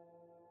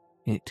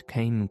 It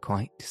came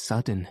quite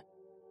sudden.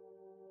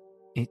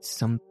 It's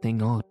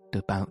something odd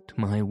about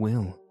my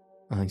will,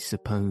 I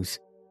suppose,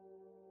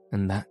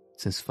 and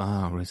that's as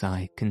far as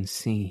I can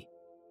see."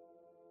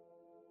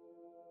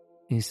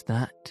 "Is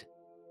that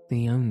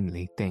the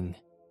only thing?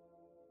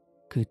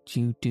 Could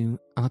you do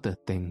other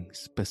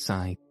things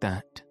beside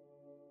that?"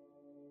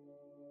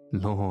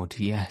 "Lord,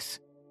 yes,"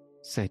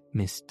 said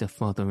Mr.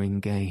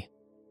 Fotheringay.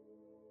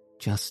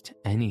 "Just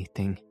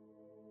anything."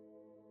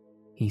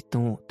 He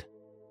thought,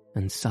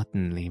 and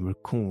suddenly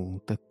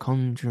recalled the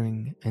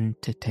conjuring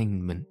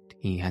entertainment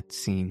he had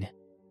seen.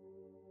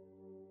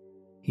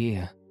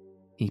 "Here,"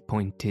 he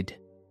pointed.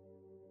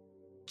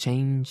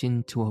 "Change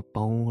into a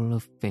bowl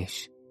of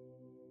fish.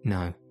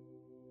 No,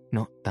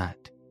 not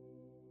that.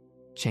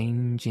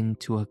 Change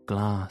into a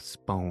glass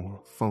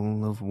bowl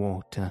full of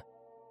water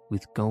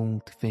with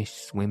goldfish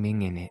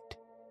swimming in it.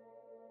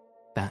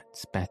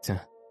 That's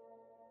better.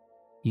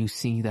 You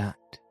see that,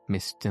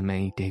 Mr.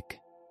 Maydig?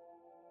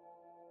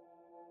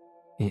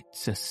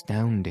 It's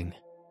astounding.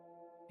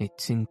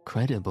 It's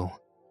incredible.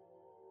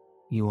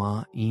 You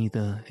are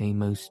either a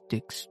most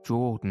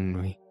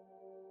extraordinary,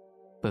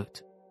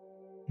 but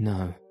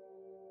no.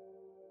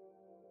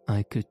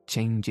 I could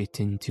change it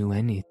into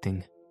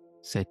anything,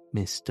 said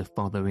Mr.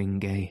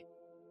 Fotheringay.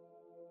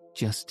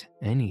 Just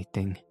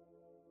anything.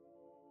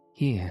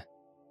 Here,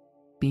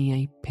 be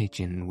a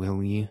pigeon,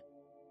 will you?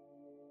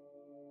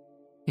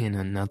 In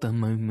another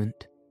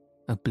moment,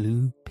 a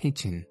blue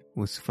pigeon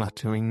was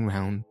fluttering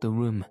round the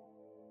room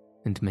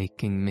and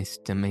making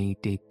Mr.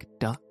 Maydig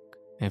duck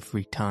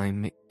every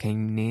time it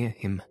came near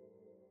him.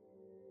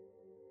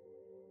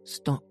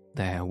 Stop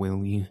there,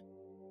 will you?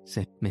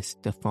 Said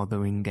Mr.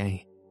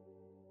 Fotheringay,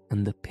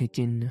 and the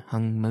pigeon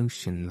hung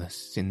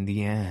motionless in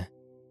the air.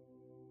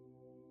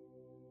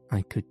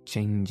 I could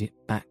change it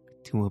back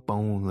to a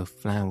bowl of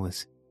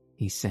flowers,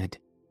 he said,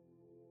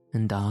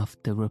 and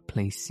after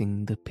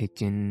replacing the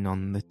pigeon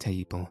on the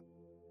table,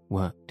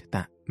 worked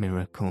that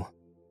miracle.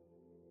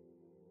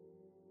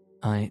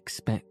 I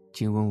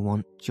expect you will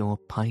want your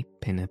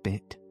pipe in a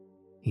bit,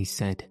 he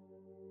said,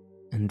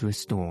 and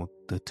restored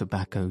the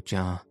tobacco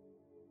jar.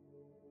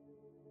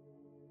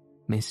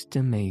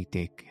 Mr.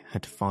 Maydig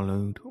had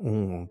followed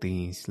all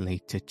these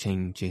later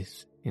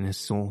changes in a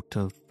sort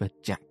of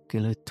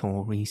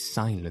ejaculatory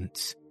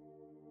silence.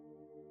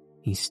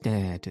 He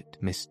stared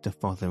at Mr.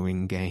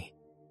 Fotheringay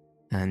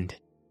and,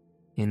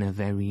 in a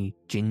very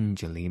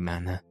gingerly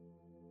manner,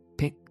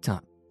 picked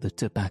up the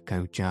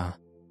tobacco jar,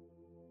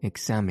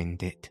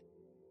 examined it,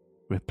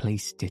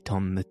 replaced it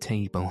on the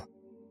table.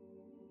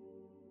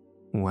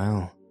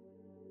 Well,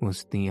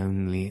 was the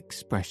only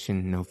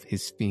expression of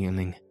his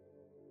feeling.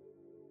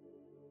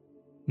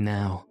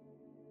 Now,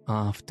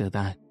 after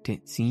that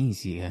it's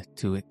easier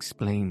to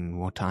explain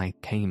what I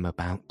came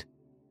about,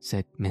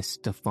 said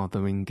Mr.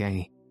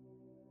 Fotheringay,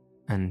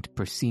 and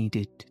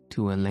proceeded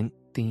to a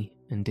lengthy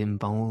and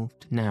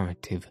involved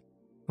narrative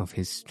of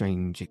his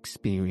strange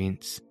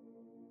experience,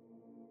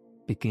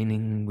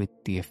 beginning with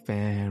the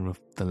affair of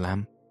the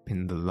lamp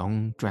in the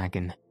Long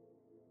Dragon,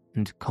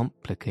 and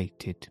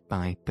complicated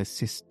by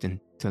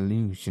persistent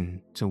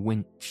allusion to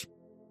Winch.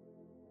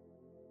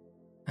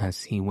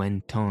 As he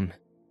went on,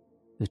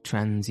 the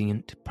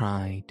transient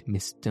pride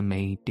Mr.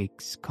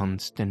 Maydig's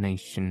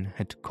consternation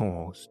had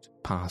caused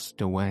passed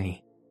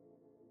away.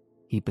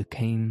 He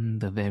became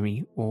the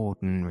very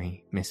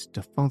ordinary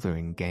Mr.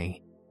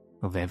 Fotheringay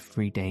of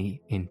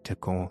everyday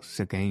intercourse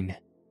again.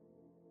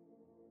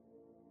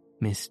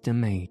 Mr.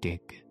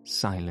 Maydig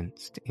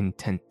silenced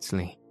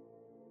intensely,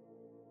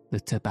 the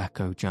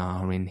tobacco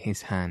jar in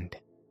his hand,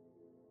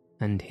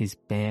 and his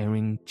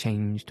bearing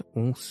changed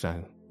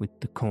also with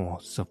the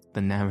course of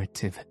the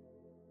narrative.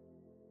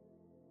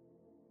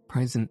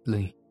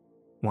 Presently,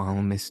 while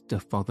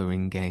Mr.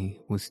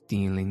 Fotheringay was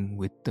dealing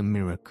with the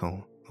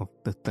miracle of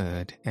the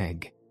third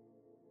egg,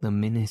 the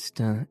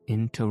minister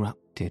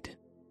interrupted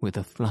with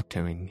a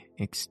fluttering,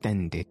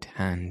 extended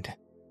hand.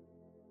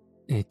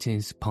 "It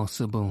is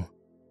possible,"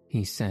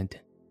 he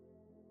said.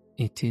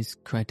 "It is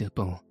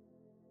credible.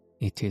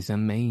 It is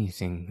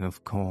amazing,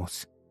 of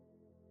course.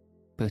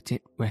 But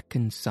it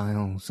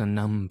reconciles a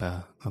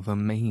number of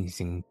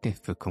amazing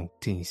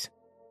difficulties.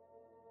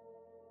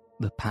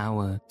 The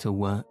power to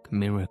work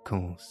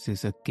miracles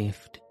is a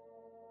gift,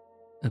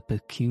 a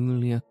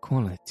peculiar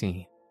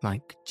quality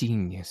like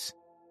genius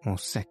or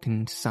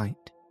second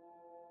sight.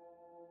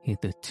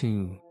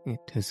 Hitherto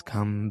it has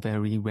come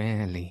very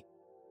rarely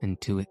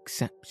and to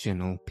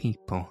exceptional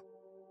people.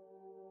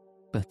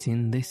 But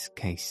in this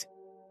case,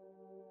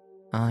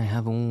 I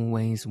have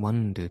always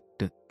wondered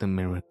at the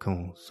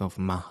miracles of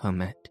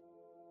Mahomet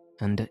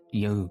and at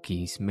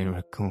Yogi's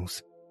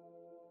miracles,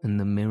 and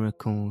the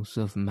miracles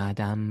of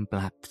Madame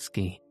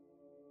Blavatsky.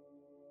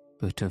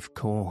 But of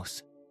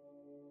course,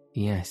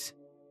 yes,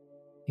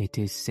 it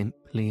is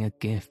simply a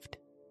gift.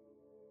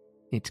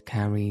 It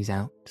carries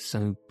out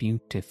so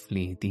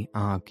beautifully the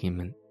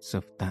arguments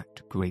of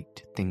that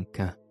great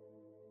thinker."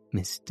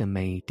 Mr.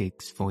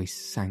 Maydig's voice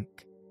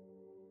sank.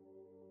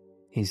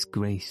 "His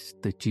Grace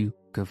the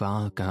Duke of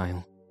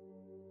Argyll,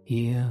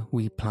 here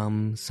we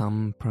plumb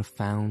some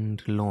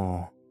profound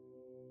law,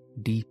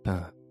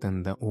 deeper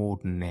than the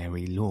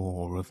ordinary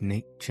law of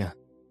nature.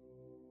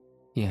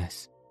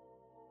 Yes,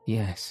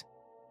 yes,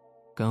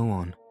 go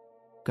on,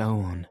 go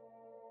on."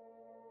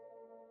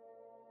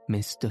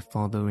 Mr.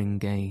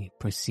 Fotheringay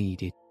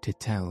proceeded to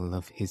tell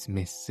of his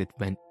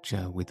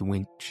misadventure with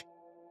Winch,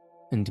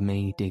 and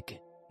Maydig,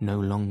 no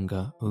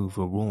longer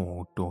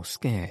overawed or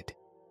scared,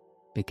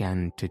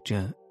 began to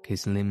jerk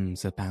his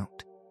limbs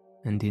about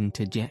and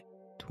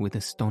interject with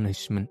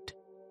astonishment.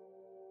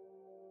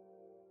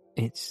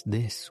 "It's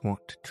this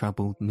what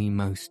troubled me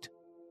most,"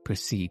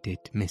 proceeded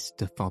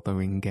Mr.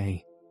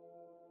 Fotheringay.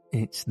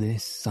 "It's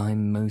this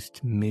I'm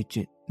most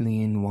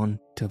midgetly in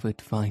want of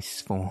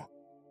advice for.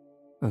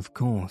 Of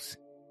course,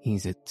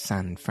 he's at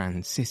San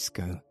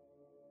Francisco.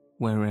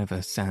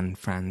 wherever San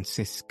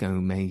Francisco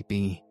may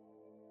be.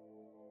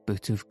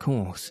 But of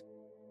course,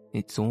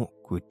 it's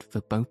awkward for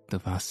both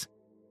of us,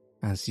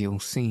 as you'll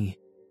see.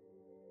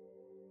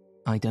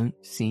 I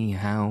don't see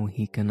how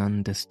he can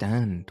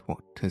understand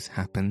what has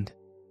happened,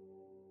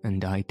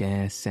 and I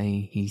dare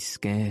say he's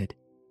scared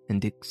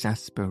and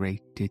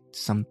exasperated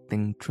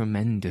something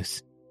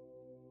tremendous,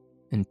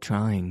 and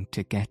trying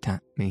to get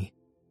at me.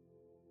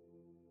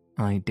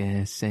 I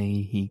dare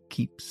say he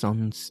keeps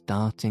on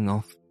starting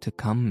off to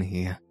come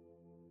here.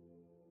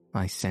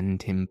 I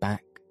send him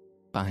back,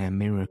 by a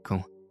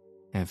miracle,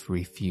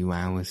 every few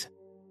hours,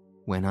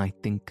 when I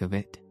think of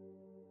it.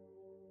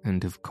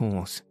 And of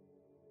course,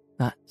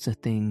 that's a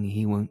thing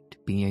he won't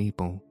be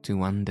able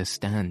to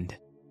understand,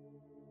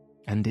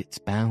 and it's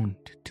bound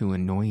to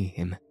annoy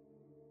him.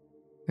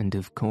 And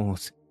of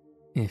course,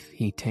 if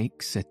he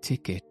takes a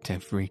ticket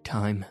every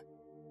time,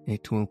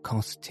 it will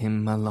cost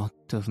him a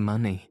lot of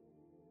money.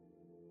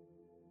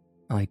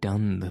 I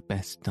done the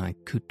best I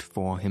could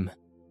for him,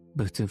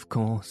 but of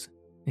course,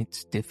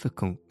 it's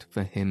difficult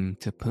for him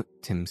to put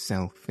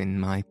himself in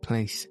my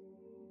place.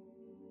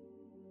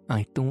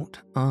 I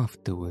thought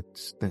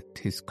afterwards that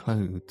his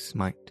clothes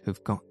might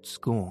have got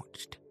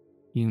scorched,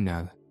 you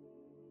know,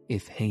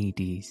 if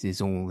Hades is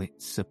all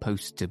it's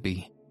supposed to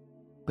be,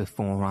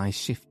 before I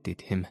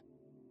shifted him.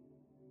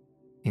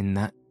 In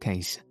that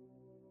case,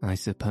 I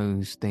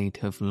suppose they'd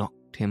have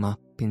locked him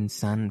up in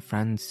San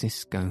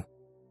Francisco.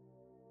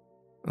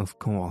 Of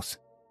course,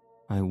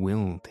 I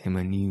willed him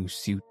a new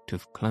suit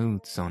of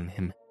clothes on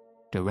him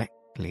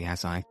directly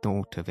as I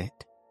thought of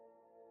it.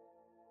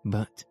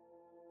 But,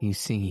 you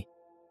see,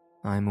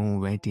 I'm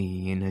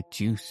already in a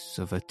deuce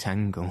of a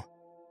tangle.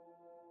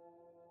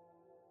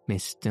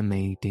 Mr.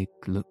 Maydig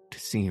looked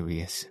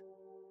serious.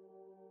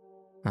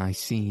 I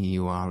see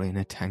you are in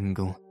a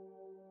tangle.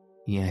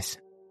 Yes,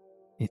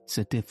 it's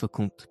a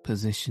difficult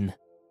position.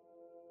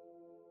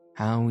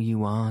 How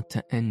you are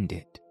to end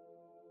it?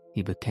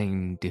 He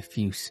became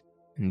diffuse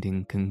and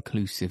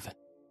inconclusive.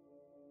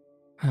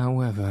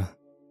 However,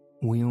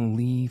 we'll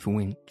leave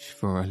Winch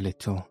for a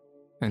little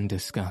and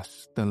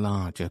discuss the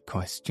larger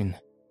question.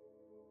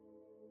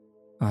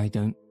 I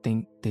don't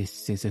think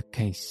this is a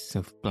case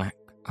of black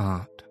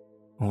art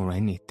or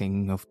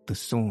anything of the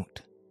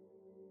sort.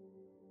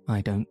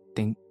 I don't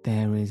think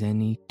there is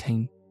any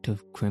taint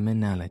of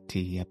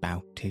criminality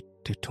about it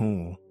at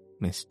all,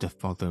 Mr.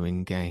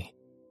 Fotheringay.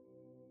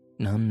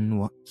 None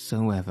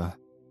whatsoever.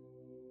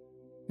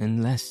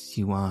 Unless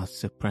you are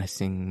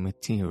suppressing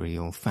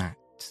material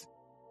facts.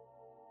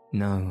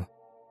 No,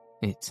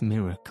 it's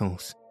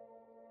miracles.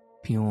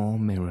 Pure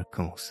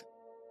miracles.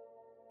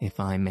 If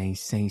I may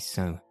say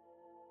so.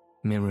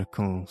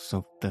 Miracles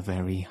of the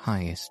very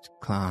highest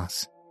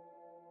class.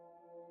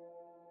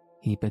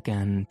 He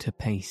began to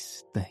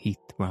pace the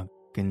hearthrug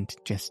and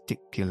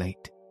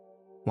gesticulate,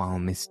 while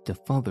Mr.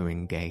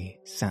 Fotheringay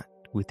sat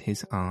with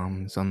his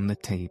arms on the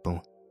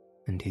table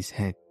and his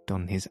head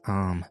on his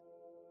arm,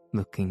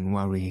 looking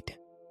worried.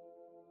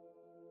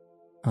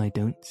 I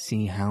don't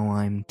see how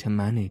I'm to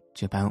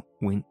manage about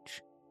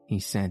Winch, he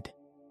said.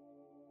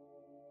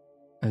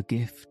 A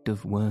gift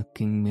of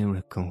working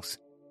miracles.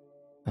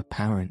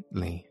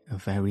 Apparently a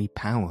very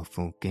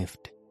powerful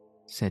gift,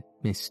 said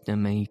Mr.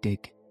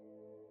 Maydig.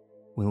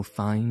 We'll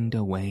find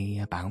a way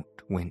about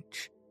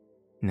Winch,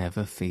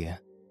 never fear.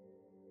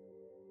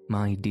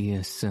 My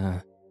dear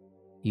sir,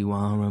 you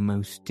are a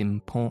most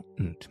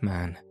important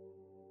man,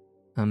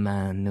 a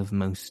man of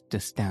most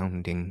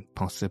astounding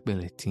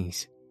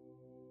possibilities.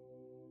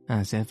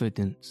 As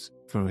evidence,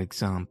 for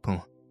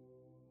example,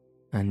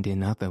 and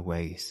in other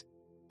ways,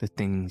 the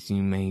things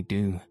you may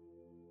do.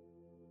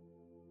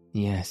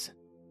 Yes,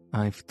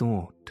 I've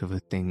thought of a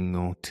thing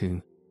or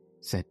two,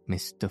 said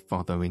Mr.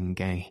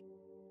 Fotheringay.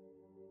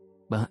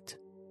 But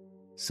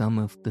some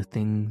of the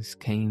things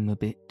came a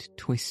bit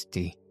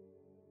twisty.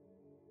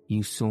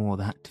 You saw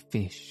that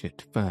fish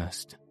at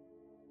first.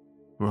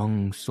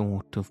 Wrong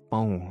sort of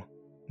bowl,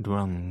 and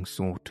wrong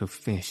sort of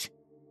fish.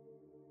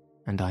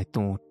 And I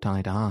thought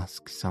I'd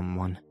ask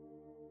someone.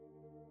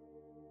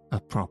 A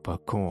proper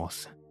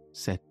course,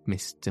 said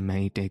Mr.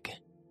 Maydig.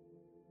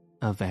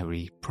 A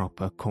very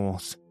proper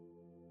course.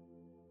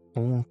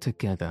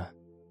 Altogether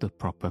the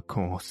proper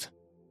course.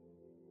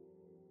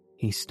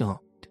 He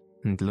stopped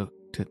and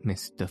looked at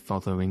Mr.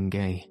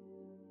 Fotheringay.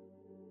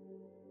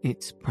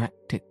 It's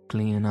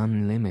practically an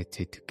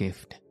unlimited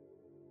gift.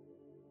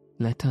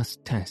 Let us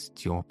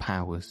test your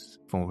powers,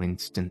 for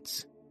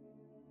instance,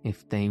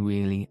 if they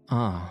really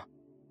are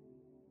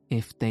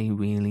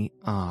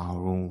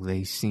all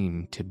they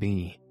seem to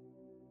be.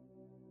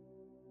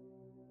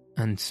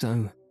 And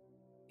so,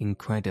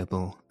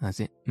 incredible as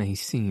it may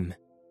seem,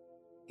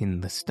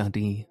 in the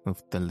study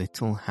of the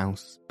little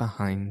house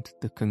behind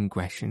the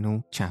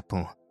Congressional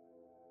Chapel,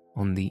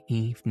 on the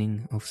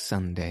evening of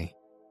Sunday,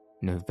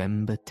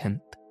 November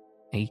 10th,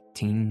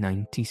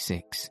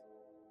 1896,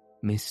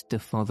 Mr.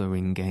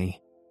 Fotheringay,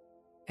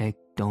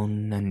 egged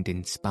on and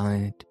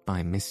inspired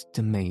by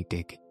Mr.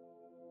 Maydig,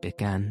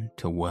 began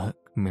to work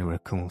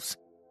miracles.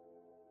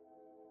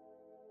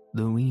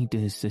 The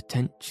reader's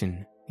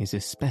attention is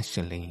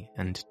especially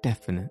and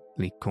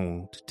definitely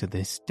called to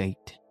this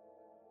date.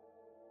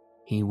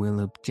 He will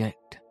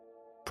object,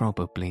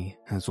 probably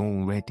has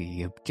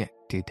already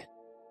objected,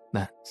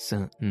 that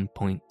certain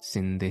points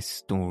in this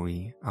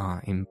story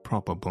are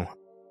improbable,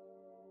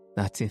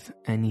 that if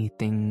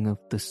anything of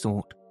the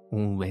sort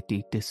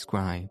already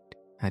described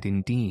had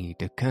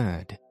indeed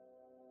occurred,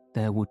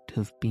 there would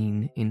have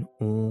been in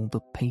all the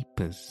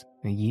papers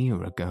a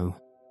year ago.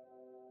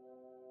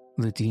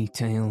 The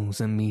details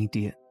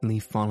immediately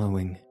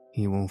following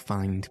he will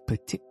find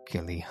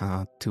particularly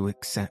hard to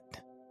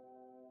accept,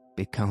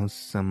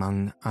 because,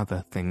 among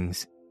other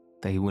things,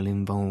 they will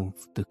involve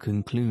the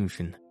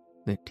conclusion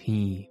that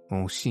he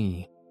or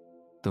she,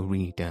 the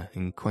reader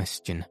in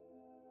question,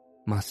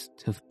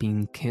 must have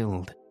been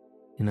killed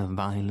in a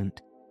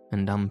violent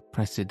and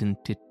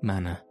unprecedented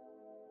manner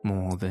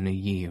more than a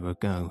year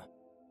ago.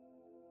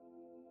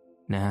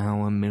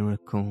 Now a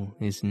miracle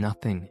is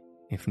nothing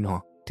if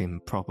not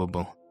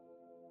improbable,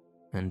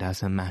 and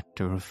as a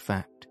matter of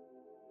fact,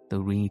 the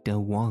reader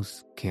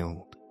was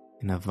killed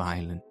in a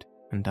violent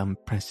and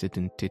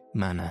unprecedented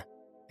manner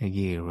a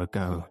year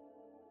ago.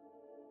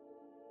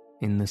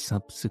 In the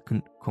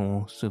subsequent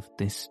course of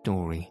this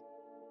story,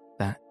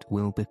 that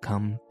will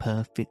become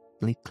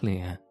perfectly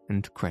clear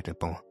and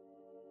credible,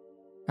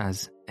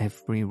 as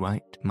every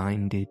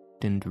right-minded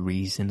and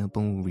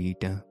reasonable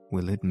reader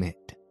will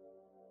admit.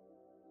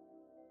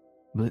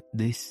 But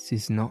this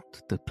is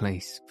not the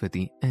place for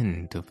the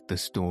end of the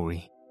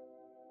story,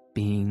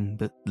 being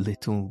but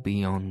little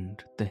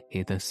beyond the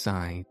hither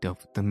side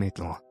of the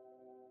middle.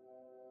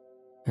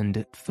 And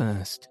at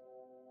first,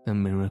 the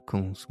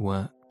miracles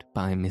worked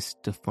by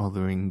Mr.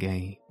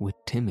 Fotheringay were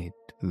timid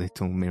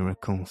little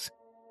miracles,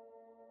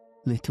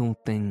 little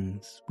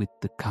things with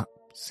the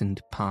cups and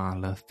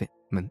parlour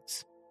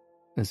fitments,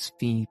 as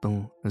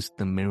feeble as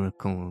the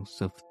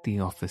miracles of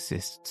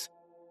theosophists,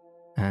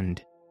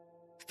 and,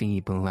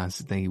 feeble as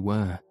they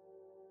were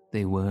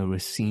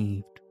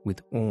received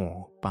with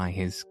awe by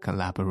his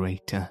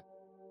collaborator.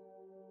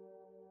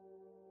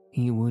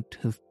 He would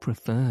have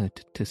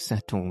preferred to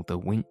settle the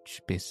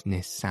winch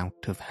business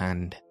out of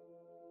hand,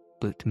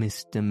 but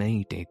Mr.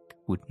 Maydig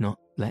would not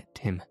let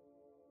him.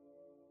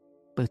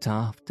 But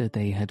after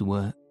they had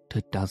worked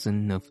a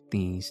dozen of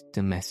these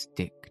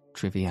domestic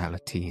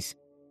trivialities,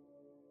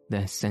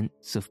 their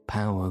sense of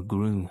power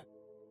grew,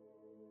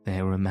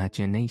 their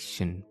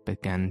imagination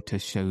began to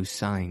show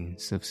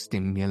signs of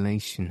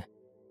stimulation,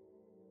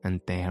 and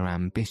their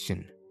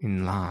ambition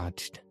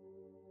enlarged.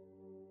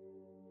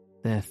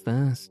 Their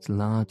first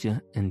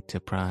larger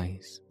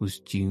enterprise was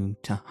due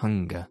to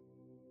hunger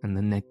and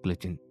the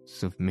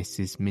negligence of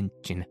Mrs.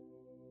 Minchin,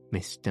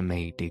 Mr.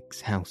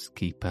 Maydig's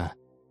housekeeper.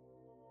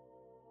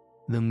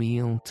 The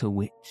meal to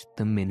which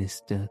the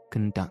minister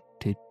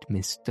conducted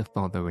Mr.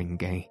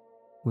 Fotheringay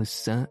was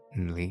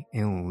certainly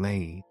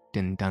ill-laid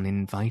and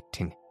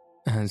uninviting,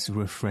 as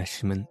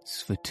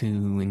refreshments for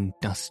two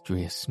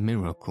industrious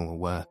miracle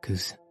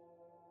workers,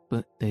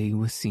 but they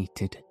were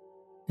seated,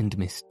 and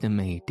Mr.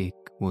 Maydig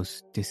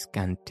was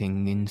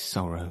descanting in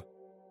sorrow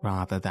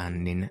rather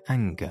than in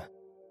anger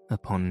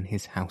upon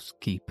his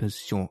housekeeper's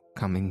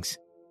shortcomings,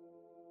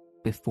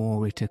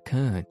 before it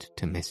occurred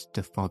to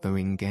Mr.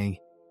 Fotheringay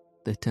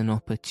that an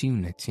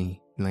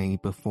opportunity lay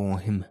before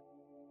him.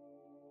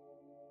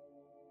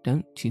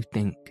 "Don't you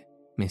think,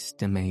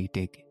 Mr.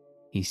 Maydig,"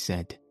 he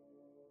said,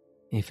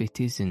 "if it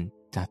isn't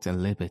at a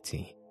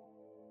liberty,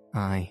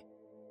 My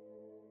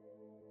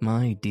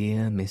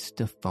dear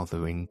Mr.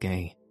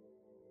 Fotheringay,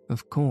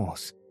 of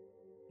course,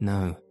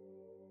 no,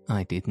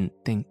 I didn't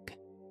think."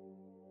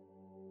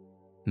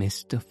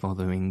 Mr.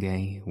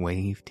 Fotheringay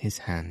waved his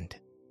hand.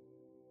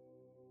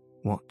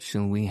 "What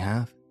shall we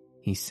have?"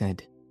 he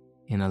said,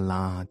 in a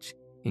large,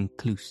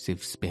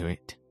 inclusive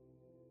spirit,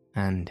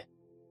 and,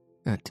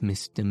 at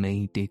Mr.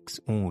 Maydig's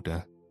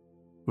order,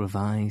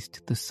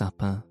 revised the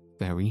supper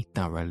very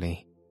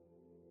thoroughly.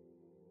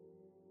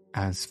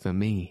 "As for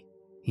me,"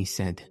 he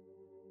said,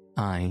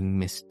 eyeing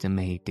Mr.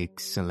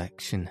 Maydig's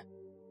selection,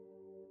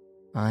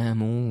 "I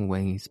am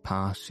always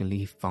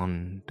partially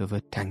fond of a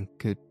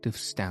tankard of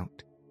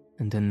stout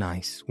and a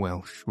nice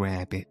Welsh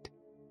rarebit,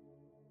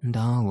 and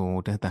I'll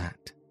order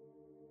that.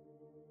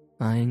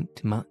 I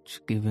ain't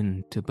much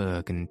given to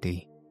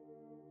Burgundy."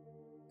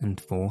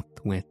 And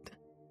forthwith,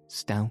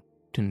 stout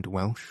and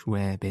Welsh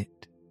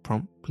rarebit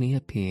promptly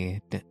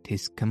appeared at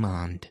his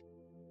command.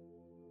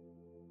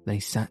 They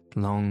sat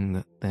long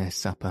at their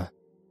supper,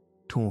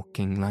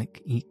 talking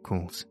like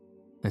equals,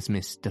 as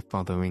Mr.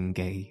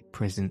 Fotheringay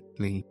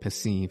presently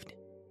perceived,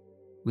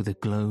 with a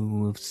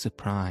glow of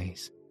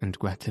surprise and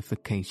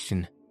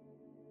gratification,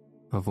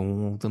 of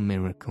all the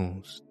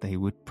miracles they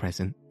would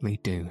presently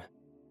do.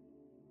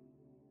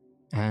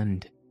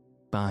 "And,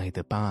 by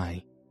the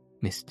by,"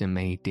 Mr.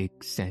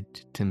 Maydig said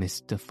to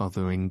Mr.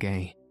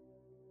 Fotheringay,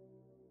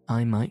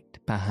 "I might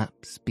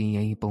perhaps be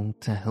able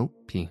to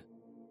help you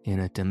in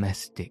a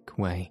domestic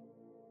way."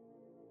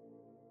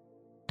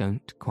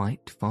 "Don't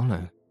quite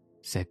follow,"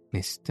 said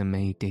Mr.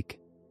 Maydig,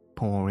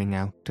 pouring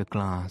out a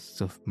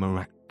glass of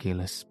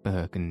miraculous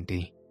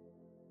burgundy.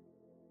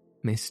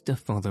 Mr.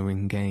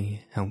 Fotheringay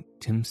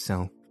helped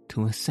himself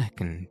to a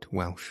second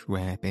Welsh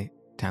rarebit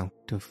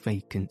out of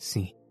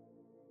vacancy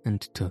and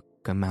took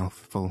a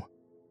mouthful.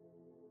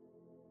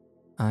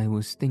 "I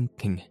was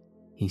thinking,"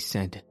 he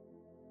said,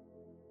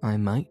 "I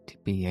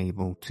might be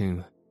able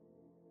to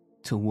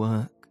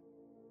work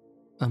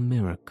a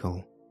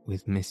miracle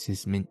with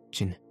Mrs.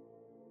 Minchin.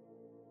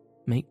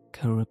 Make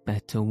her a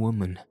better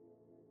woman."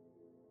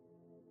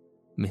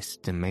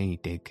 Mr.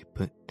 Maydig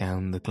put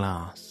down the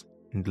glass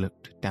and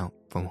looked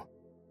doubtful.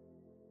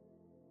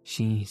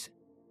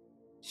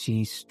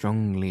 She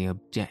strongly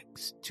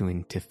objects to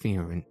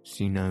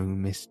interference, you know,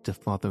 Mr.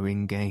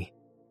 Fotheringay.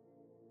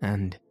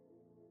 And,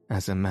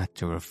 as a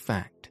matter of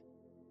fact,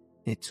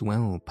 it's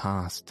well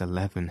past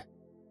 11,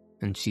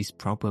 and she's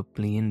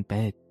probably in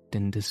bed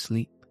and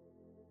asleep.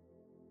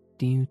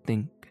 Do you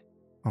think,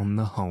 on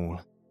the whole?"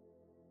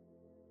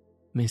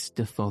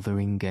 Mr.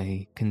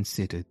 Fotheringay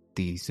considered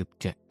these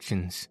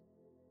objections.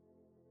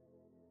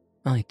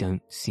 "I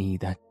don't see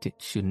that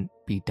it shouldn't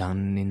be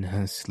done in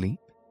her sleep."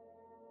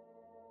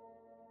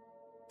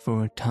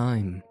 For a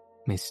time,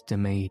 Mr.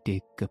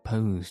 Maydig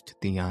opposed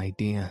the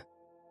idea,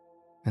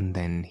 and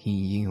then he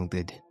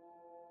yielded.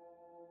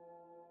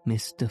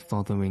 Mr.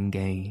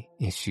 Fotheringay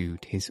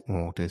issued his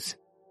orders,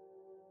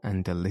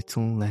 and a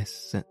little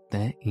less at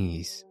their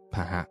ease,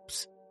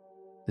 perhaps,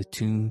 the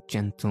two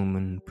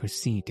gentlemen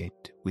proceeded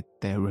with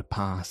their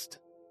repast.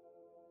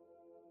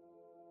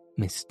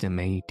 Mr.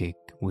 Maydig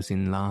was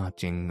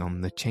enlarging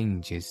on the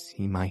changes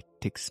he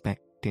might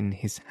expect in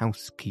his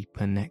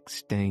housekeeper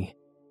next day,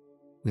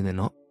 with an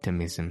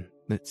optimism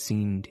that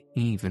seemed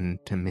even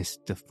to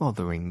Mr.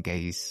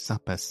 Fotheringay's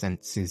supper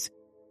senses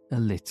a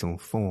little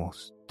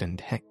forced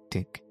and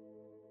hectic,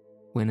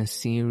 when a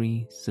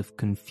series of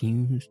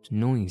confused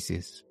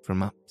noises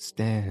from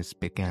upstairs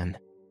began.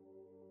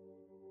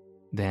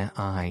 Their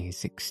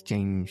eyes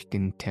exchanged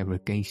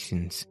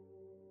interrogations,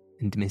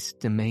 and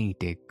Mr.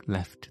 Maydig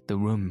left the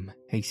room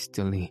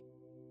hastily.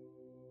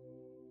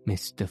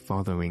 Mr.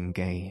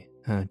 Fotheringay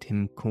heard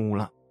him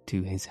call up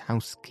to his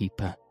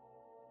housekeeper,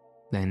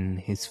 then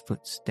his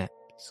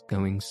footsteps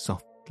going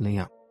softly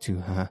up to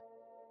her.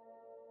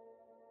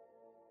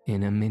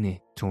 In a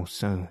minute or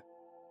so,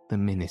 the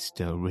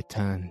minister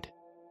returned,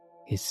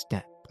 his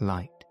step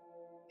light,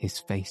 his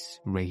face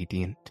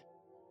radiant.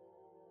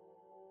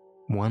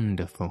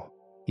 "Wonderful,"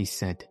 he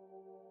said,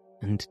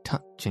 "and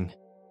touching,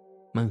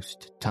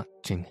 most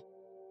touching."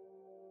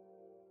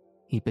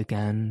 He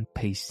began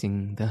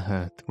pacing the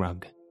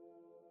hearthrug.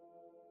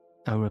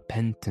 A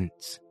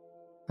repentance,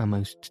 a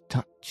most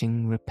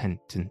touching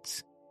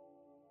repentance.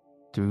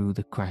 Through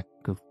the crack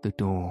of the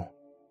door,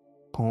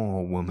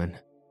 poor woman,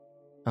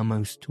 a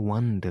most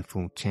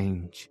wonderful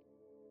change.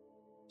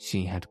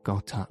 She had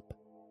got up.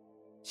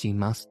 She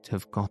must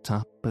have got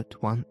up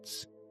at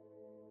once.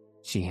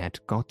 She had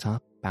got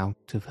up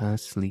out of her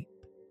sleep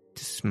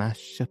to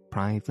smash a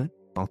private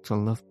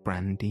bottle of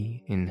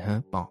brandy in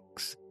her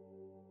box,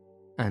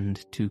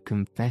 and to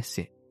confess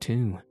it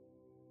too.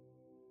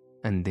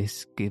 And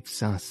this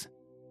gives us,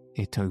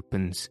 it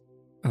opens,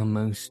 a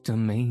most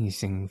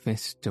amazing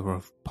vista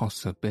of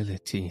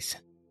possibilities.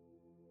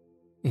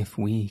 If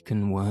we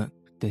can work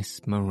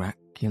this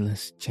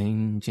miraculous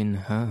change in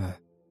her.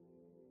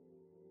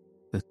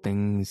 "The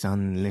thing's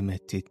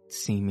unlimited,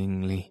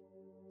 seemingly,"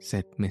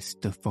 said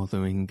Mr.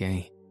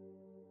 Fotheringay.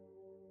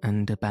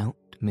 "And about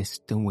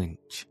Mr.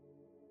 Winch?"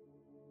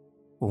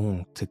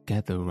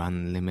 "Altogether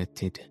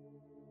unlimited."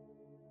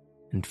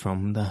 And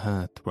from the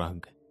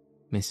hearthrug,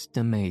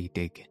 Mr.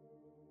 Maydig,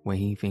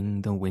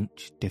 waving the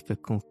Winch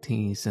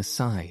difficulties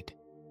aside,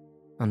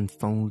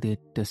 unfolded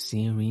a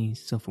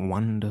series of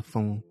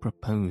wonderful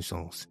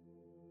proposals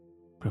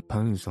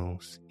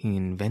he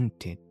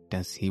invented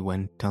as he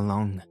went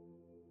along.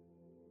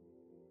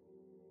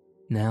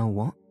 Now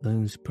what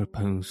those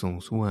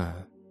proposals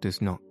were does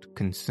not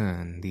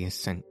concern the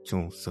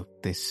essentials of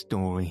this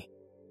story.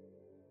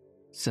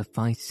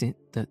 Suffice it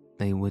that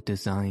they were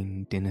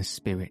designed in a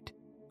spirit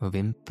of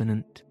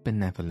infinite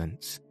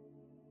benevolence,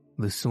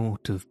 the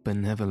sort of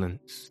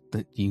benevolence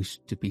that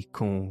used to be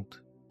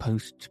called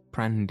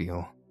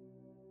postprandial.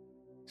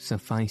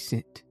 Suffice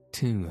it,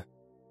 too,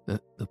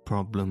 that the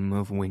problem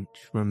of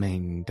Winch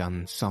remained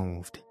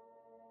unsolved.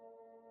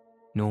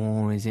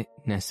 Nor is it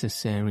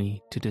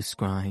necessary to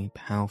describe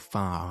how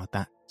far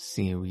that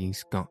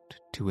series got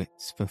to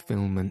its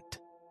fulfilment.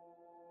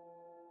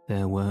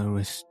 There were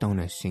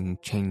astonishing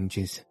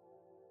changes.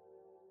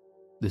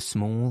 The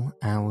small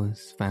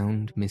hours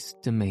found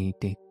Mr.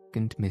 Maydig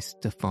and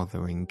Mr.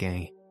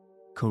 Fotheringay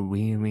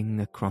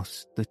careering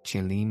across the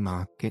chilly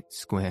market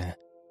square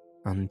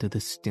under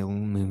the still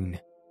moon,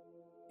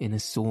 in a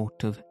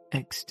sort of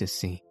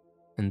ecstasy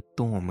and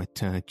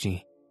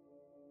thaumaturgy.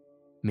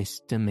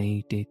 Mr.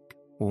 Maydig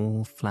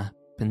all flap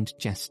and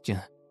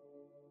gesture,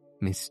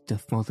 Mr.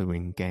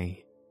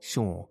 Fotheringay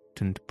short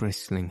and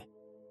bristling,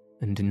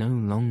 and no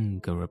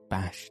longer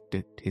abashed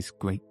at his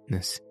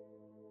greatness.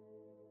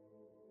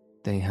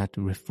 They had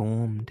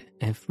reformed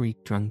every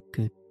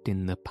drunkard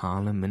in the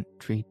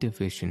parliamentary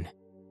division,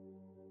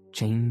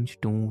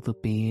 changed all the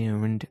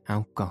beer and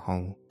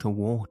alcohol to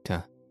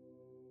water.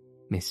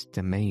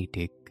 Mr.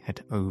 Maydig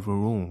had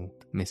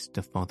overruled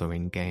Mr.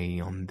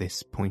 Fotheringay on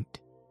this point.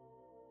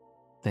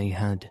 They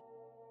had,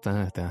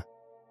 further,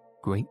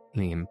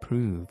 greatly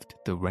improved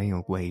the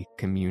railway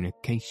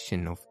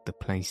communication of the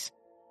place,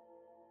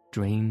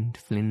 drained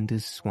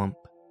Flinders Swamp,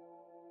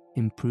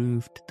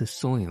 improved the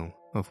soil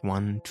of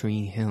One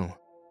Tree Hill,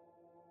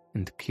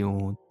 and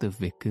cured the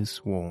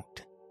vicar's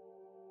wart.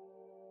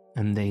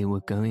 And they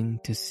were going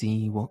to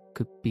see what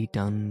could be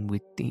done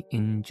with the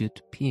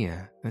injured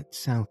pier at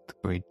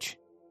Southbridge.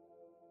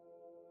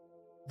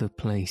 "The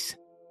place,"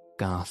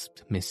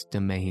 gasped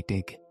Mr.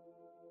 Maydig,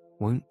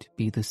 "won't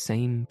be the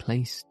same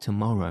place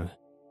tomorrow.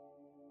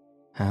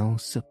 How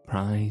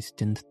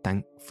surprised and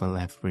thankful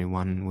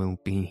everyone will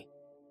be."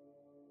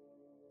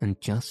 And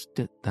just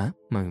at that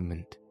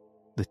moment,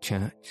 the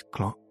church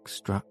clock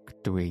struck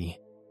 3.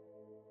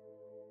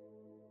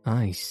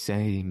 "I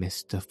say,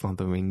 Mr.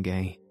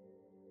 Fotheringay,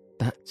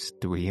 that's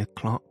 3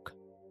 o'clock.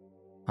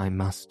 I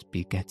must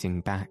be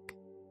getting back.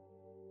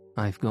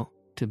 I've got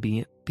to be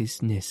at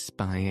business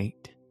by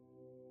 8.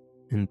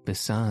 And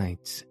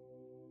besides,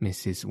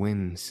 Mrs.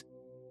 Wynne's—"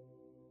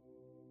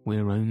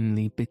 "We're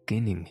only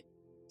beginning,"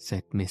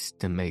 said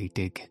Mr.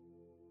 Maydig,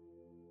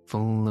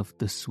 full of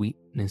the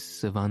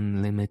sweetness of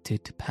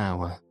unlimited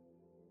power.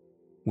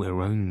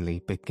 "We're only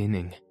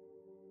beginning.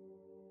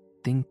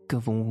 Think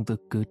of all the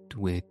good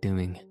we're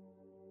doing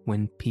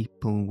when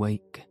people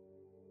wake."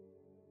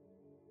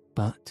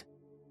 "But,"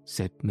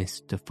 said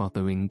Mr.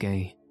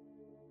 Fotheringay.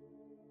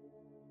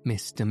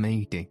 Mr.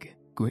 Maydig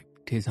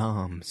gripped his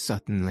arm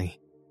suddenly.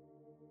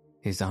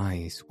 His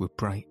eyes were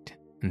bright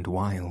and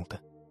wild.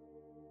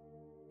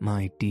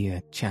 "My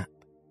dear chap,"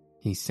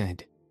 he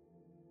said,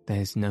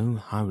 "there's no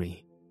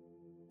hurry.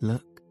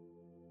 Look."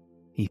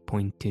 He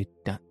pointed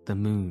at the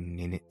moon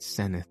in its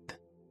zenith.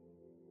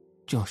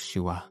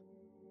 "Joshua."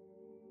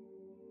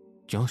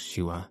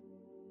 "Joshua,"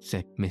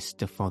 said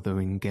Mr.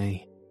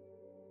 Fotheringay.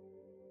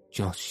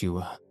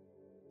 "Joshua,"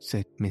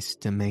 said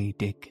Mr.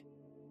 Maydig.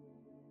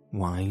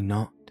 "Why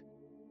not?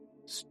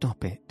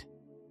 Stop it."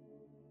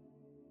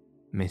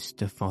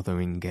 Mr.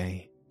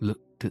 Fotheringay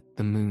looked at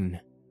the moon.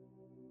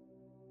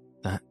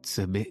 "That's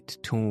a bit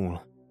tall,"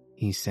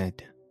 he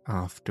said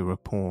after a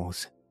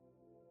pause.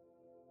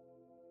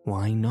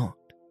 "Why not?"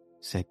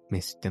 said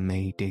Mr.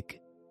 Maydig.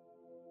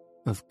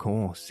 "Of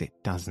course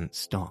it doesn't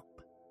stop.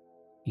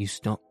 You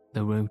stop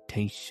the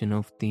rotation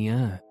of the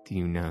earth,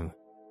 you know.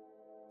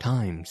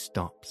 Time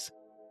stops.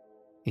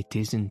 It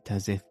isn't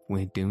as if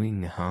we're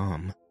doing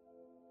harm."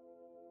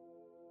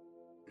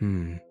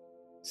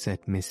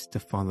 Said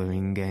Mr.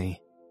 Fotheringay.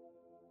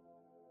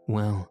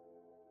 "Well,"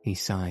 he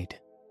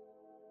sighed,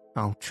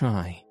 "I'll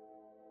try.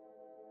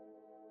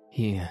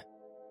 Here."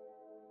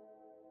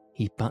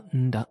 He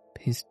buttoned up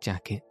his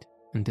jacket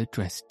and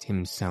addressed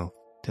himself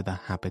to the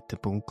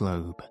habitable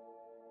globe.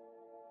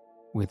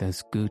 With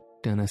as good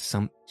an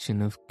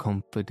assumption of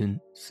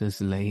confidence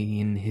as lay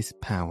in his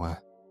power.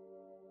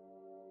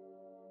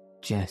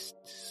 "Just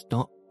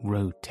stop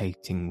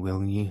rotating,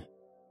 will you?"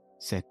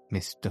 said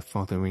Mr.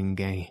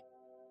 Fotheringay.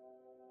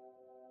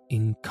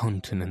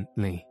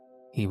 Incontinently,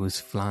 he was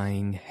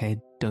flying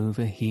head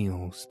over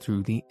heels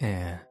through the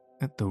air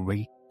at the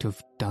rate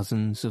of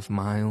dozens of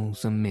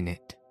miles a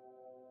minute.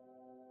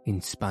 In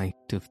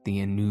spite of the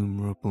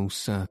innumerable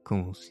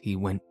circles he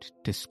went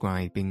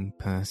describing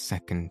per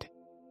second,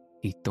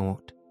 he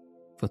thought,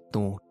 for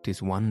thought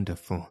is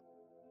wonderful,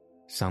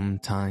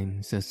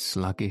 sometimes as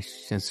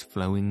sluggish as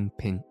flowing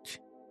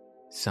pinch,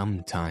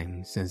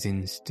 sometimes as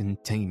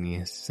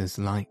instantaneous as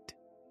light.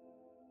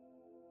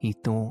 He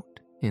thought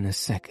in a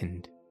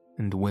second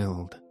and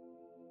willed,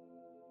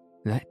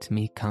 "Let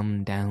me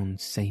come down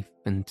safe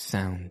and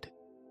sound.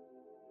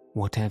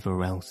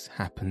 Whatever else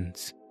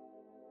happens,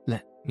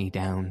 let me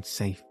down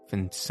safe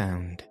and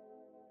sound."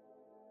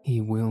 He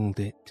willed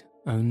it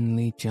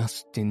only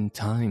just in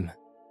time,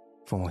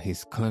 for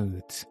his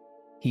clothes,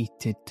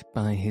 heated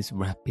by his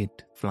rapid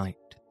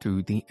flight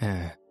through the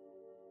air,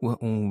 were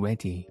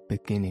already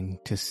beginning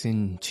to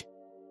singe.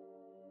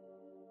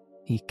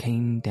 He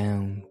came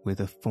down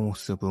with a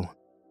forcible,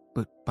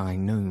 but by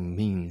no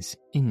means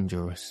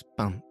injurious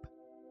bump,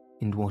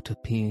 in what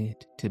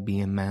appeared to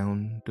be a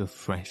mound of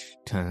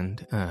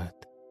fresh-turned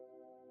earth.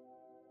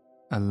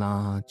 A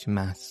large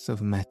mass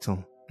of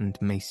metal and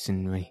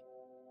masonry,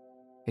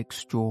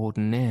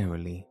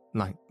 extraordinarily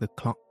like the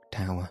clock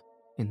tower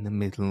in the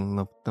middle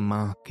of the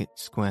market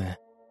square,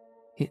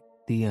 hit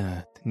the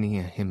earth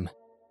near him,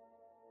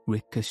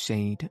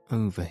 ricocheted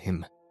over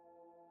him,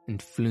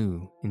 and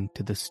flew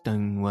into the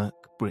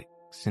stonework,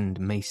 bricks and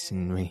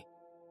masonry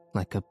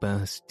like a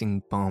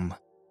bursting bomb.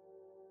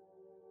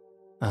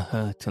 A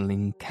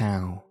hurtling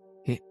cow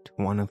hit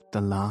one of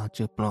the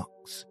larger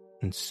blocks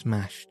and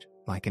smashed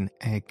like an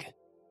egg.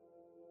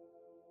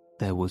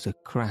 There was a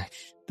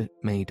crash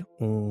that made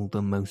all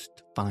the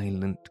most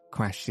violent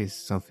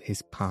crashes of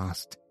his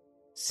past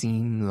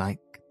seem like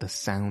the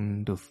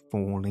sound of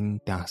falling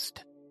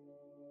dust.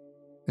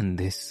 and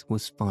this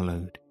was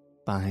followed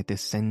by a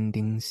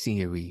descending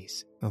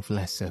series of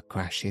lesser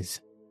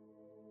crashes.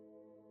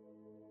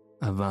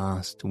 A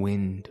vast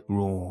wind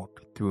roared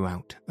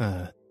throughout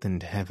earth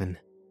and heaven,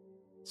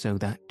 so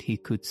that he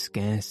could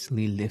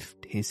scarcely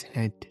lift his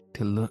head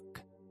to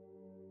look.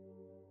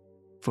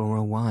 For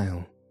a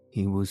while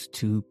he was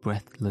too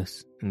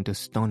breathless and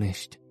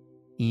astonished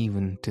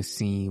even to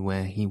see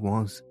where he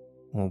was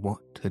or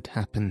what had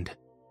happened,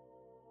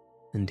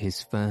 and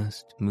his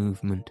first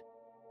movement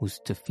was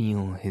to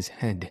feel his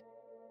head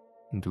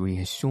and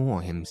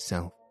reassure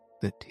himself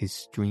that his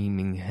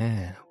streaming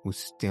hair was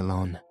still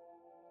on.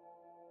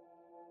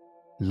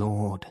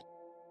 "Lord,"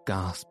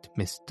 gasped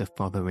Mr.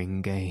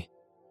 Fotheringay,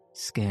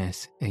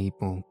 scarce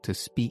able to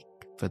speak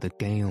for the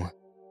gale.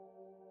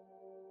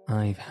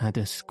 "I've had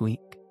a squeak.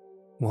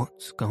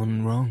 What's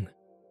gone wrong?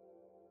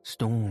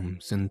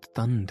 Storms and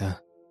thunder,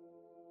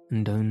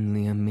 and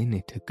only a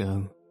minute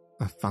ago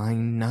a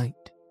fine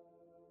night.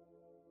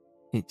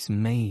 It's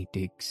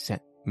Maydig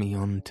set me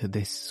on to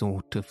this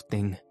sort of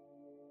thing.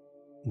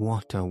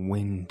 What a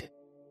wind!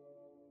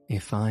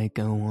 If I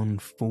go on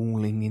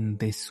falling in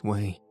this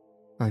way,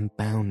 I'm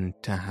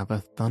bound to have a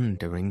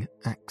thundering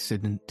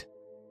accident.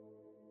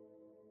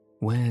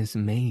 Where's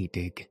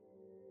Maydig?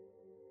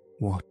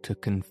 What a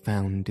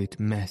confounded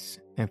mess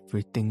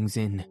everything's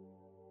in."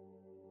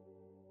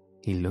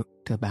 He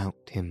looked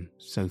about him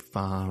so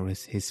far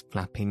as his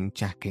flapping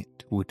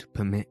jacket would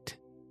permit.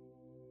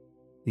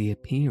 The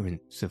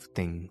appearance of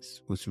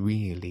things was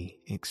really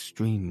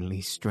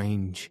extremely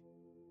strange.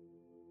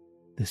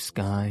 "The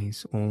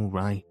sky's all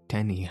right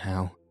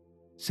anyhow,"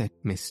 said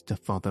Mr.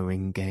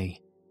 Fotheringay,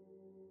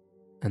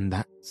 "and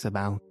that's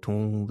about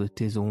all that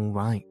is all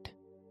right.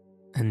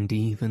 And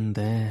even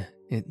there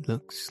it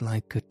looks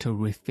like a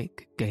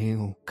terrific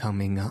gale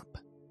coming up.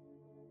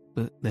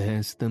 But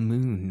there's the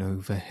moon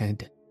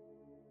overhead,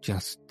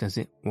 just as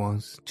it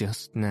was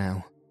just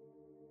now,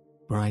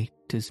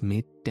 bright as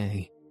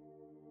midday.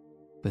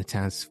 But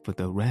as for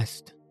the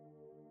rest,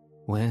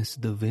 where's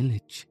the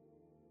village?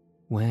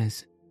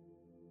 Where's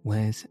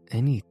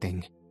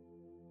anything?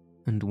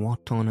 And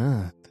what on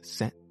earth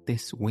set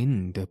this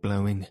wind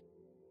a-blowing?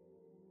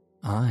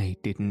 I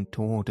didn't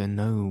order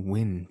no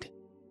wind."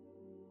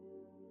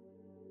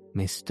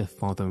 Mr.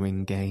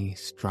 Fotheringay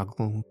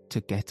struggled to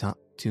get up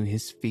to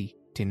his feet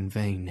in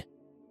vain,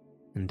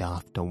 and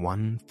after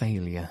one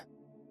failure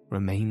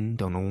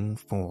remained on all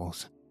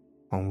fours,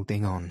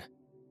 holding on.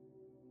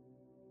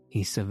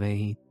 He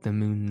surveyed the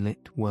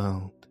moonlit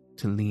world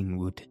to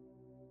leanward,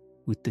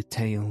 with the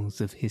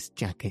tails of his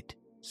jacket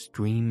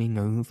streaming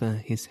over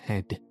his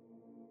head.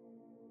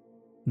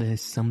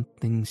 "There's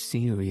something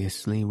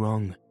seriously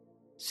wrong,"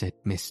 said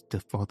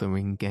Mr.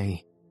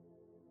 Fotheringay,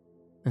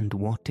 "and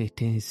what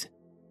it is,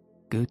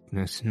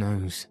 goodness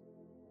knows."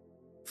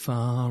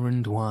 Far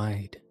and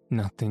wide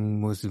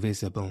nothing was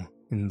visible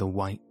in the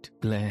white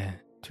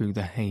glare through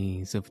the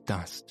haze of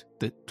dust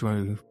that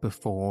drove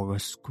before a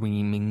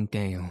screaming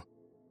gale,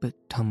 but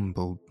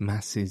tumbled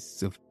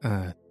masses of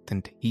earth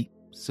and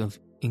heaps of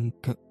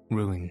Inca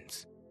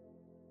ruins.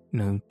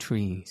 No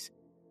trees,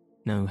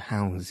 no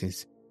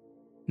houses,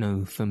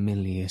 no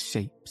familiar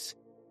shapes,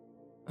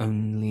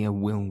 only a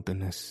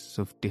wilderness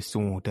of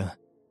disorder,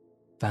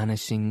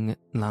 vanishing at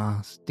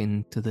last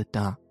into the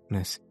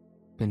darkness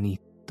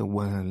beneath the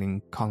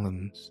whirling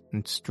columns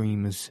and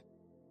streamers.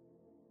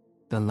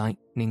 The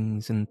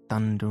lightnings and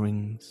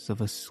thunderings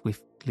of a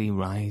swiftly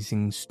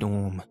rising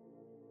storm.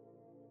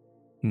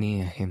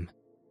 Near him,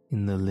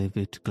 in the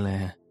livid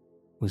glare,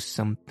 was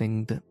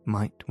something that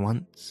might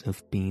once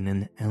have been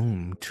an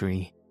elm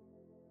tree,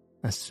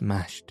 a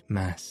smashed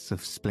mass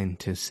of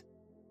splinters,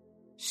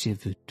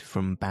 shivered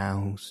from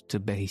boughs to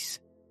base,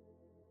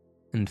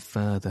 and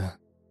further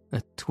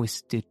a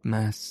twisted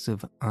mass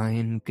of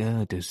iron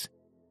girders,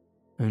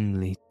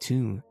 only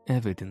too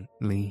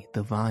evidently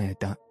the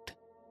viaduct,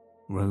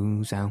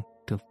 rose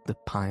out of the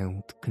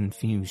piled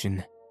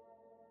confusion.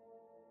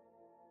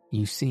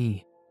 You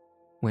see,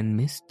 when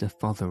Mr.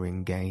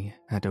 Fotheringay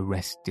had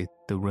arrested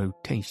the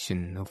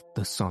rotation of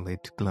the solid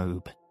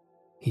globe,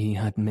 he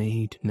had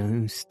made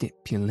no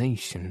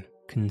stipulation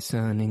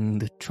concerning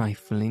the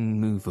trifling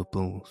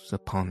movables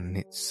upon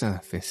its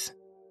surface,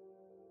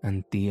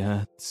 and the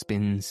earth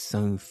spins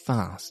so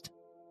fast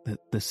that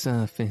the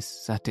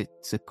surface at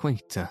its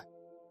equator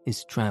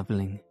is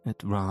travelling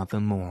at rather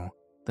more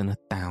than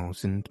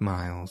 1,000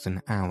 miles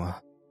an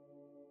hour,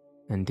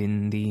 and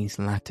in these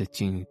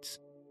latitudes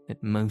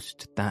at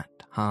most that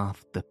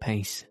half the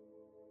pace.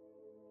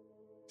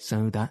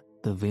 So that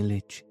the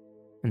village,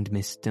 and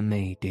Mr.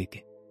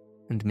 Maydig,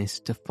 and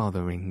Mr.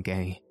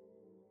 Fotheringay,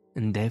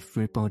 and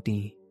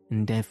everybody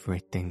and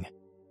everything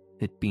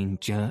had been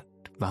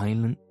jerked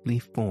violently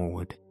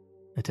forward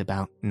at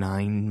about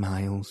 9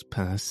 miles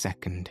per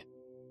second.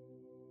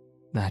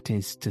 That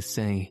is to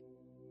say,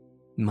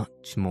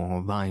 much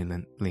more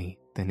violently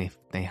than if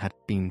they had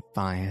been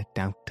fired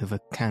out of a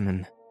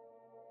cannon.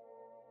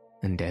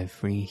 And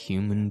every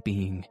human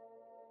being,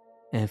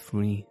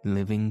 every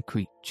living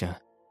creature,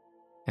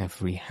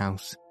 every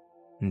house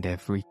and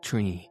every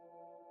tree,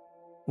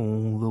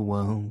 all the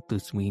world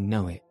as we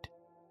know it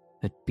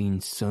had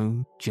been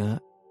so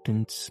jerked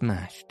and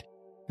smashed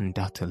and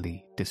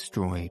utterly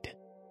destroyed.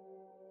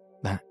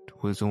 That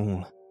was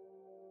all.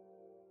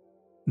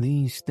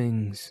 These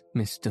things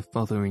Mr.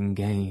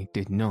 Fotheringay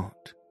did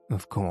not,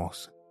 of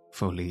course,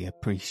 fully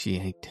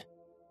appreciate,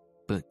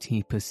 but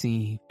he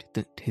perceived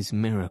that his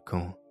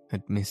miracle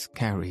had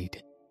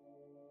miscarried,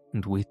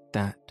 and with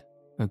that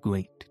a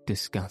great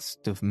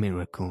disgust of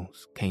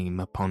miracles came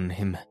upon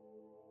him.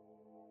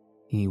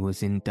 He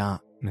was in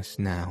darkness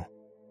now,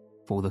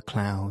 for the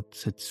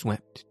clouds had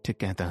swept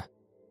together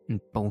and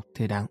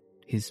bolted out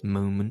his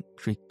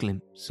momentary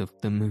glimpse of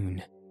the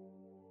moon,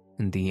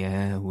 and the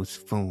air was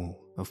full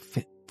of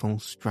fitful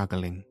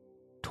struggling,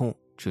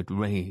 tortured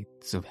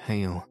wraiths of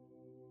hail.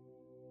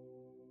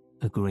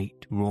 A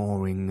great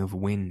roaring of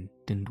wind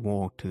and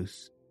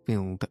waters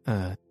filled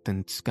earth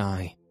and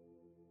sky,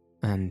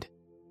 and,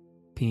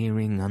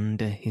 peering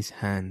under his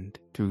hand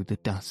through the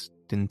dust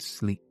and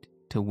sleet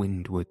to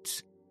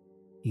windwards,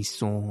 he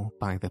saw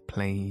by the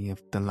play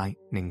of the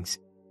lightnings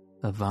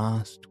a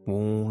vast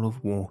wall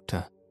of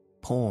water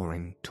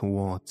pouring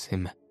towards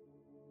him.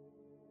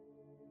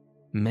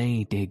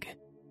 "Maydig!"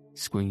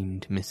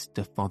 screamed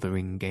Mr.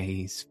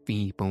 Fotheringay's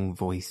feeble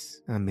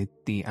voice amid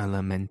the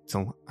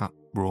elemental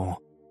uproar.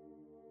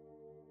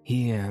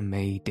 "Here,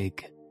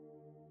 Maydig!"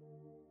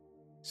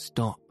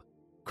 "Stop!"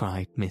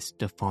 cried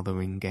Mr.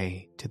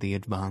 Fotheringay to the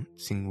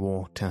advancing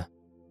water.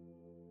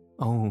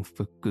 "Oh,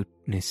 for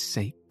goodness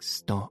sake,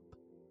 stop!"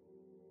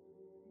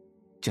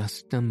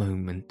 "Just a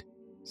moment,"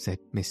 said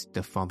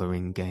Mr.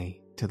 Fotheringay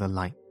to the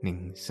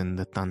lightnings and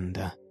the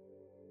thunder.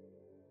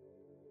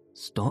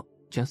 "Stop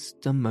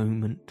just a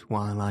moment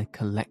while I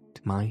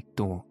collect my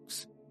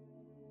thoughts.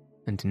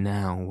 And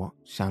now what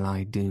shall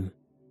I do?"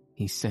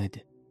 he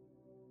said.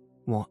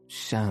 "What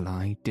shall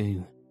I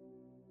do?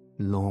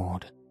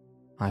 Lord,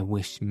 I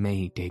wish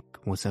Maydig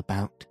was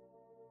about."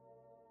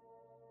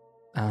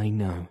 "I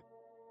know,"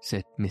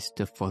 said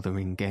Mr.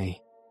 Fotheringay,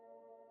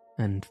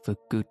 "and for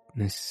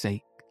goodness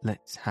sake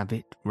let's have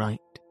it right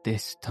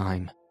this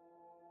time."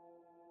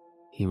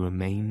 He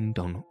remained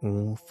on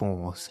all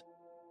fours,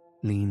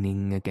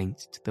 leaning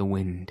against the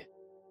wind,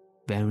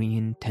 very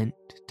intent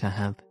to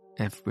have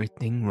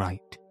everything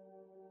right.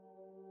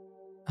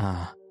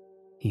 "Ah,"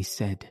 he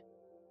said,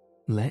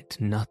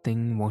 "let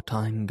nothing what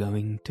I'm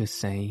going to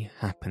say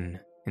happen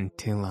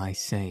until I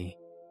say,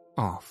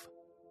 'Off.'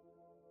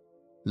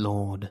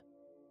 Lord,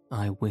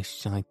 I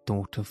wish I'd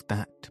thought of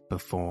that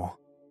before."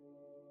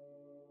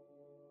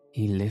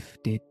 He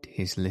lifted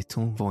his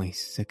little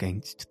voice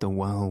against the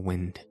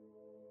whirlwind,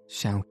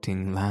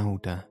 shouting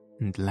louder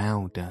and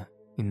louder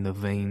in the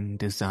vain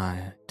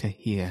desire to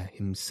hear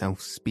himself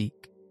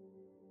speak.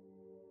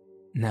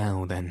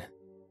 "Now then,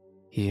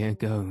 here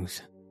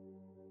goes.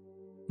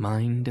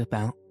 Mind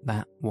about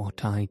that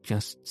what I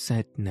just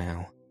said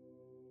now.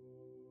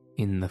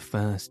 In the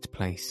first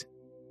place,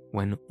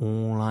 when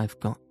all I've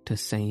got to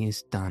say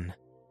is done,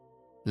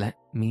 let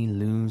me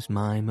lose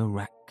my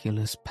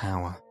miraculous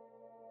power.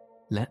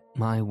 Let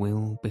my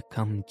will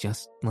become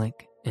just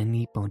like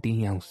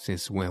anybody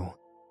else's will,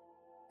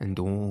 and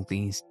all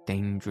these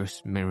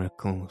dangerous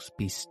miracles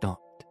be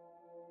stopped.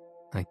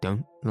 I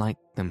don't like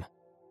them.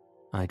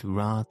 I'd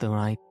rather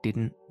I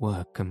didn't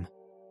work 'em,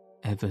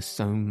 ever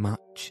so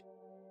much.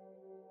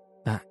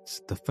 That's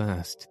the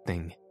first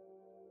thing.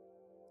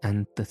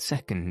 And the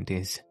second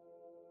is,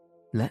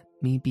 let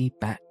me be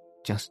back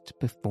just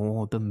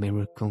before the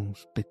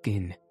miracles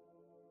begin.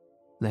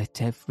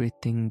 Let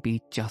everything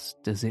be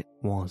just as it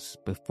was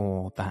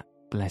before that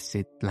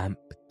blessed lamp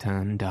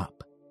turned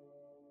up.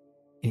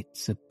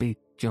 It's a big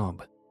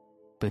job,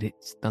 but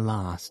it's the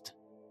last.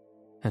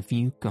 Have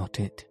you got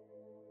it?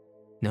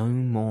 No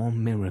more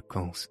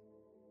miracles.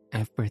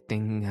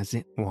 Everything as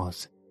it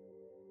was.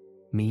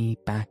 Me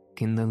back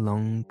in the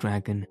Long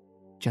Dragon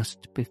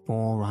just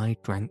before I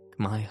drank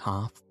my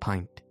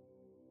half-pint.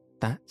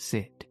 That's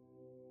it.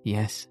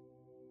 Yes."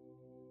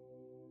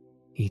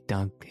 He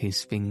dug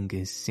his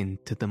fingers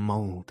into the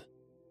mould,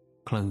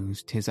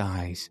 closed his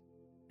eyes,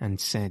 and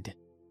said,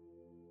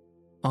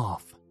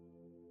 "Off."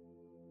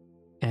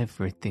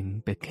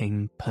 Everything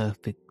became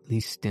perfectly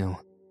still.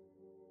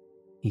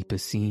 He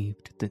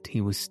perceived that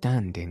he was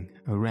standing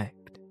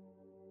erect.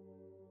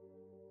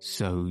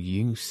 "So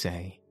you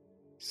say,"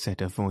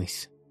 said a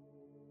voice.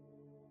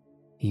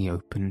 He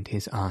opened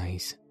his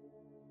eyes.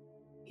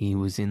 He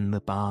was in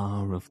the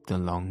bar of the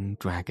Long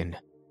Dragon,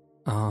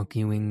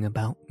 arguing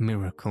about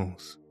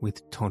miracles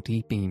with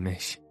Toddy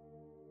Beamish.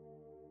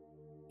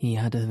 He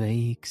had a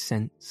vague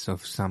sense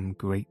of some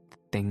great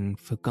thing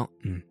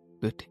forgotten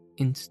but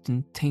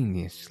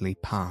instantaneously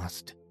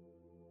past.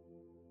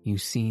 You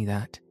see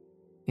that,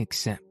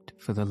 except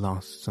for the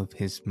loss of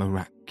his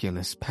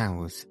miraculous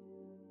powers,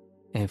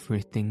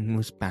 everything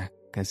was back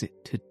as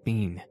it had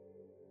been.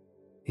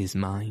 His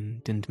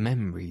mind and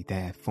memory,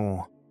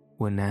 therefore,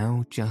 were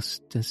now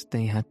just as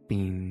they had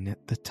been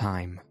at the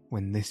time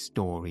when this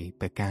story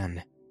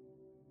began,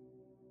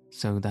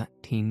 so that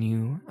he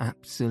knew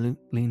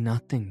absolutely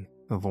nothing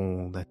of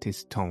all that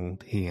is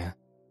told here.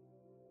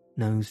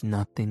 knows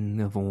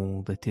nothing of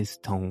all that is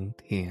told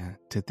here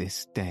to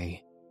this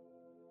day.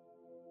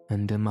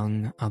 And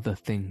among other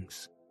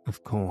things,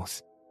 of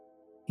course,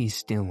 he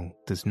still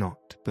does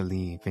not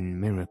believe in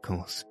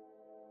miracles.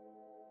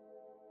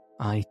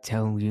 I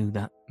tell you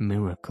that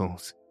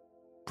miracles,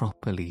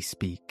 properly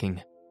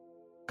speaking,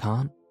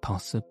 can't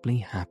possibly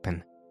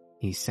happen,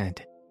 he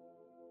said.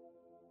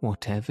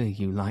 Whatever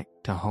you like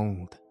to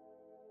hold,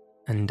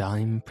 and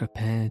I'm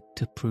prepared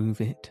to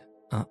prove it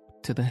up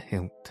to the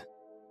hilt.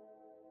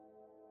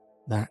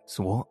 That's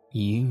what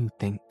you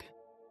think,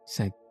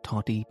 said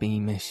Toddy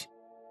Beamish,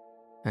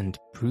 and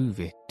prove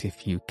it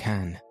if you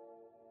can.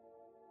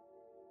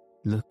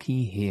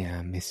 Looky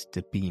here,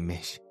 Mr.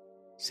 Beamish,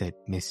 said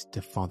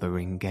Mr.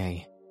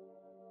 Fotheringay.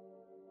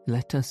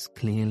 Let us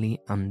clearly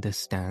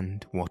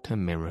understand what a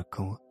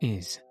miracle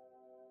is.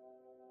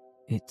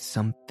 It's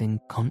something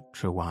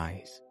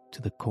contrariwise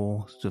to the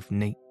course of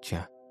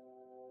nature,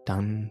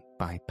 done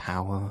by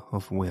power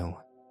of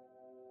will.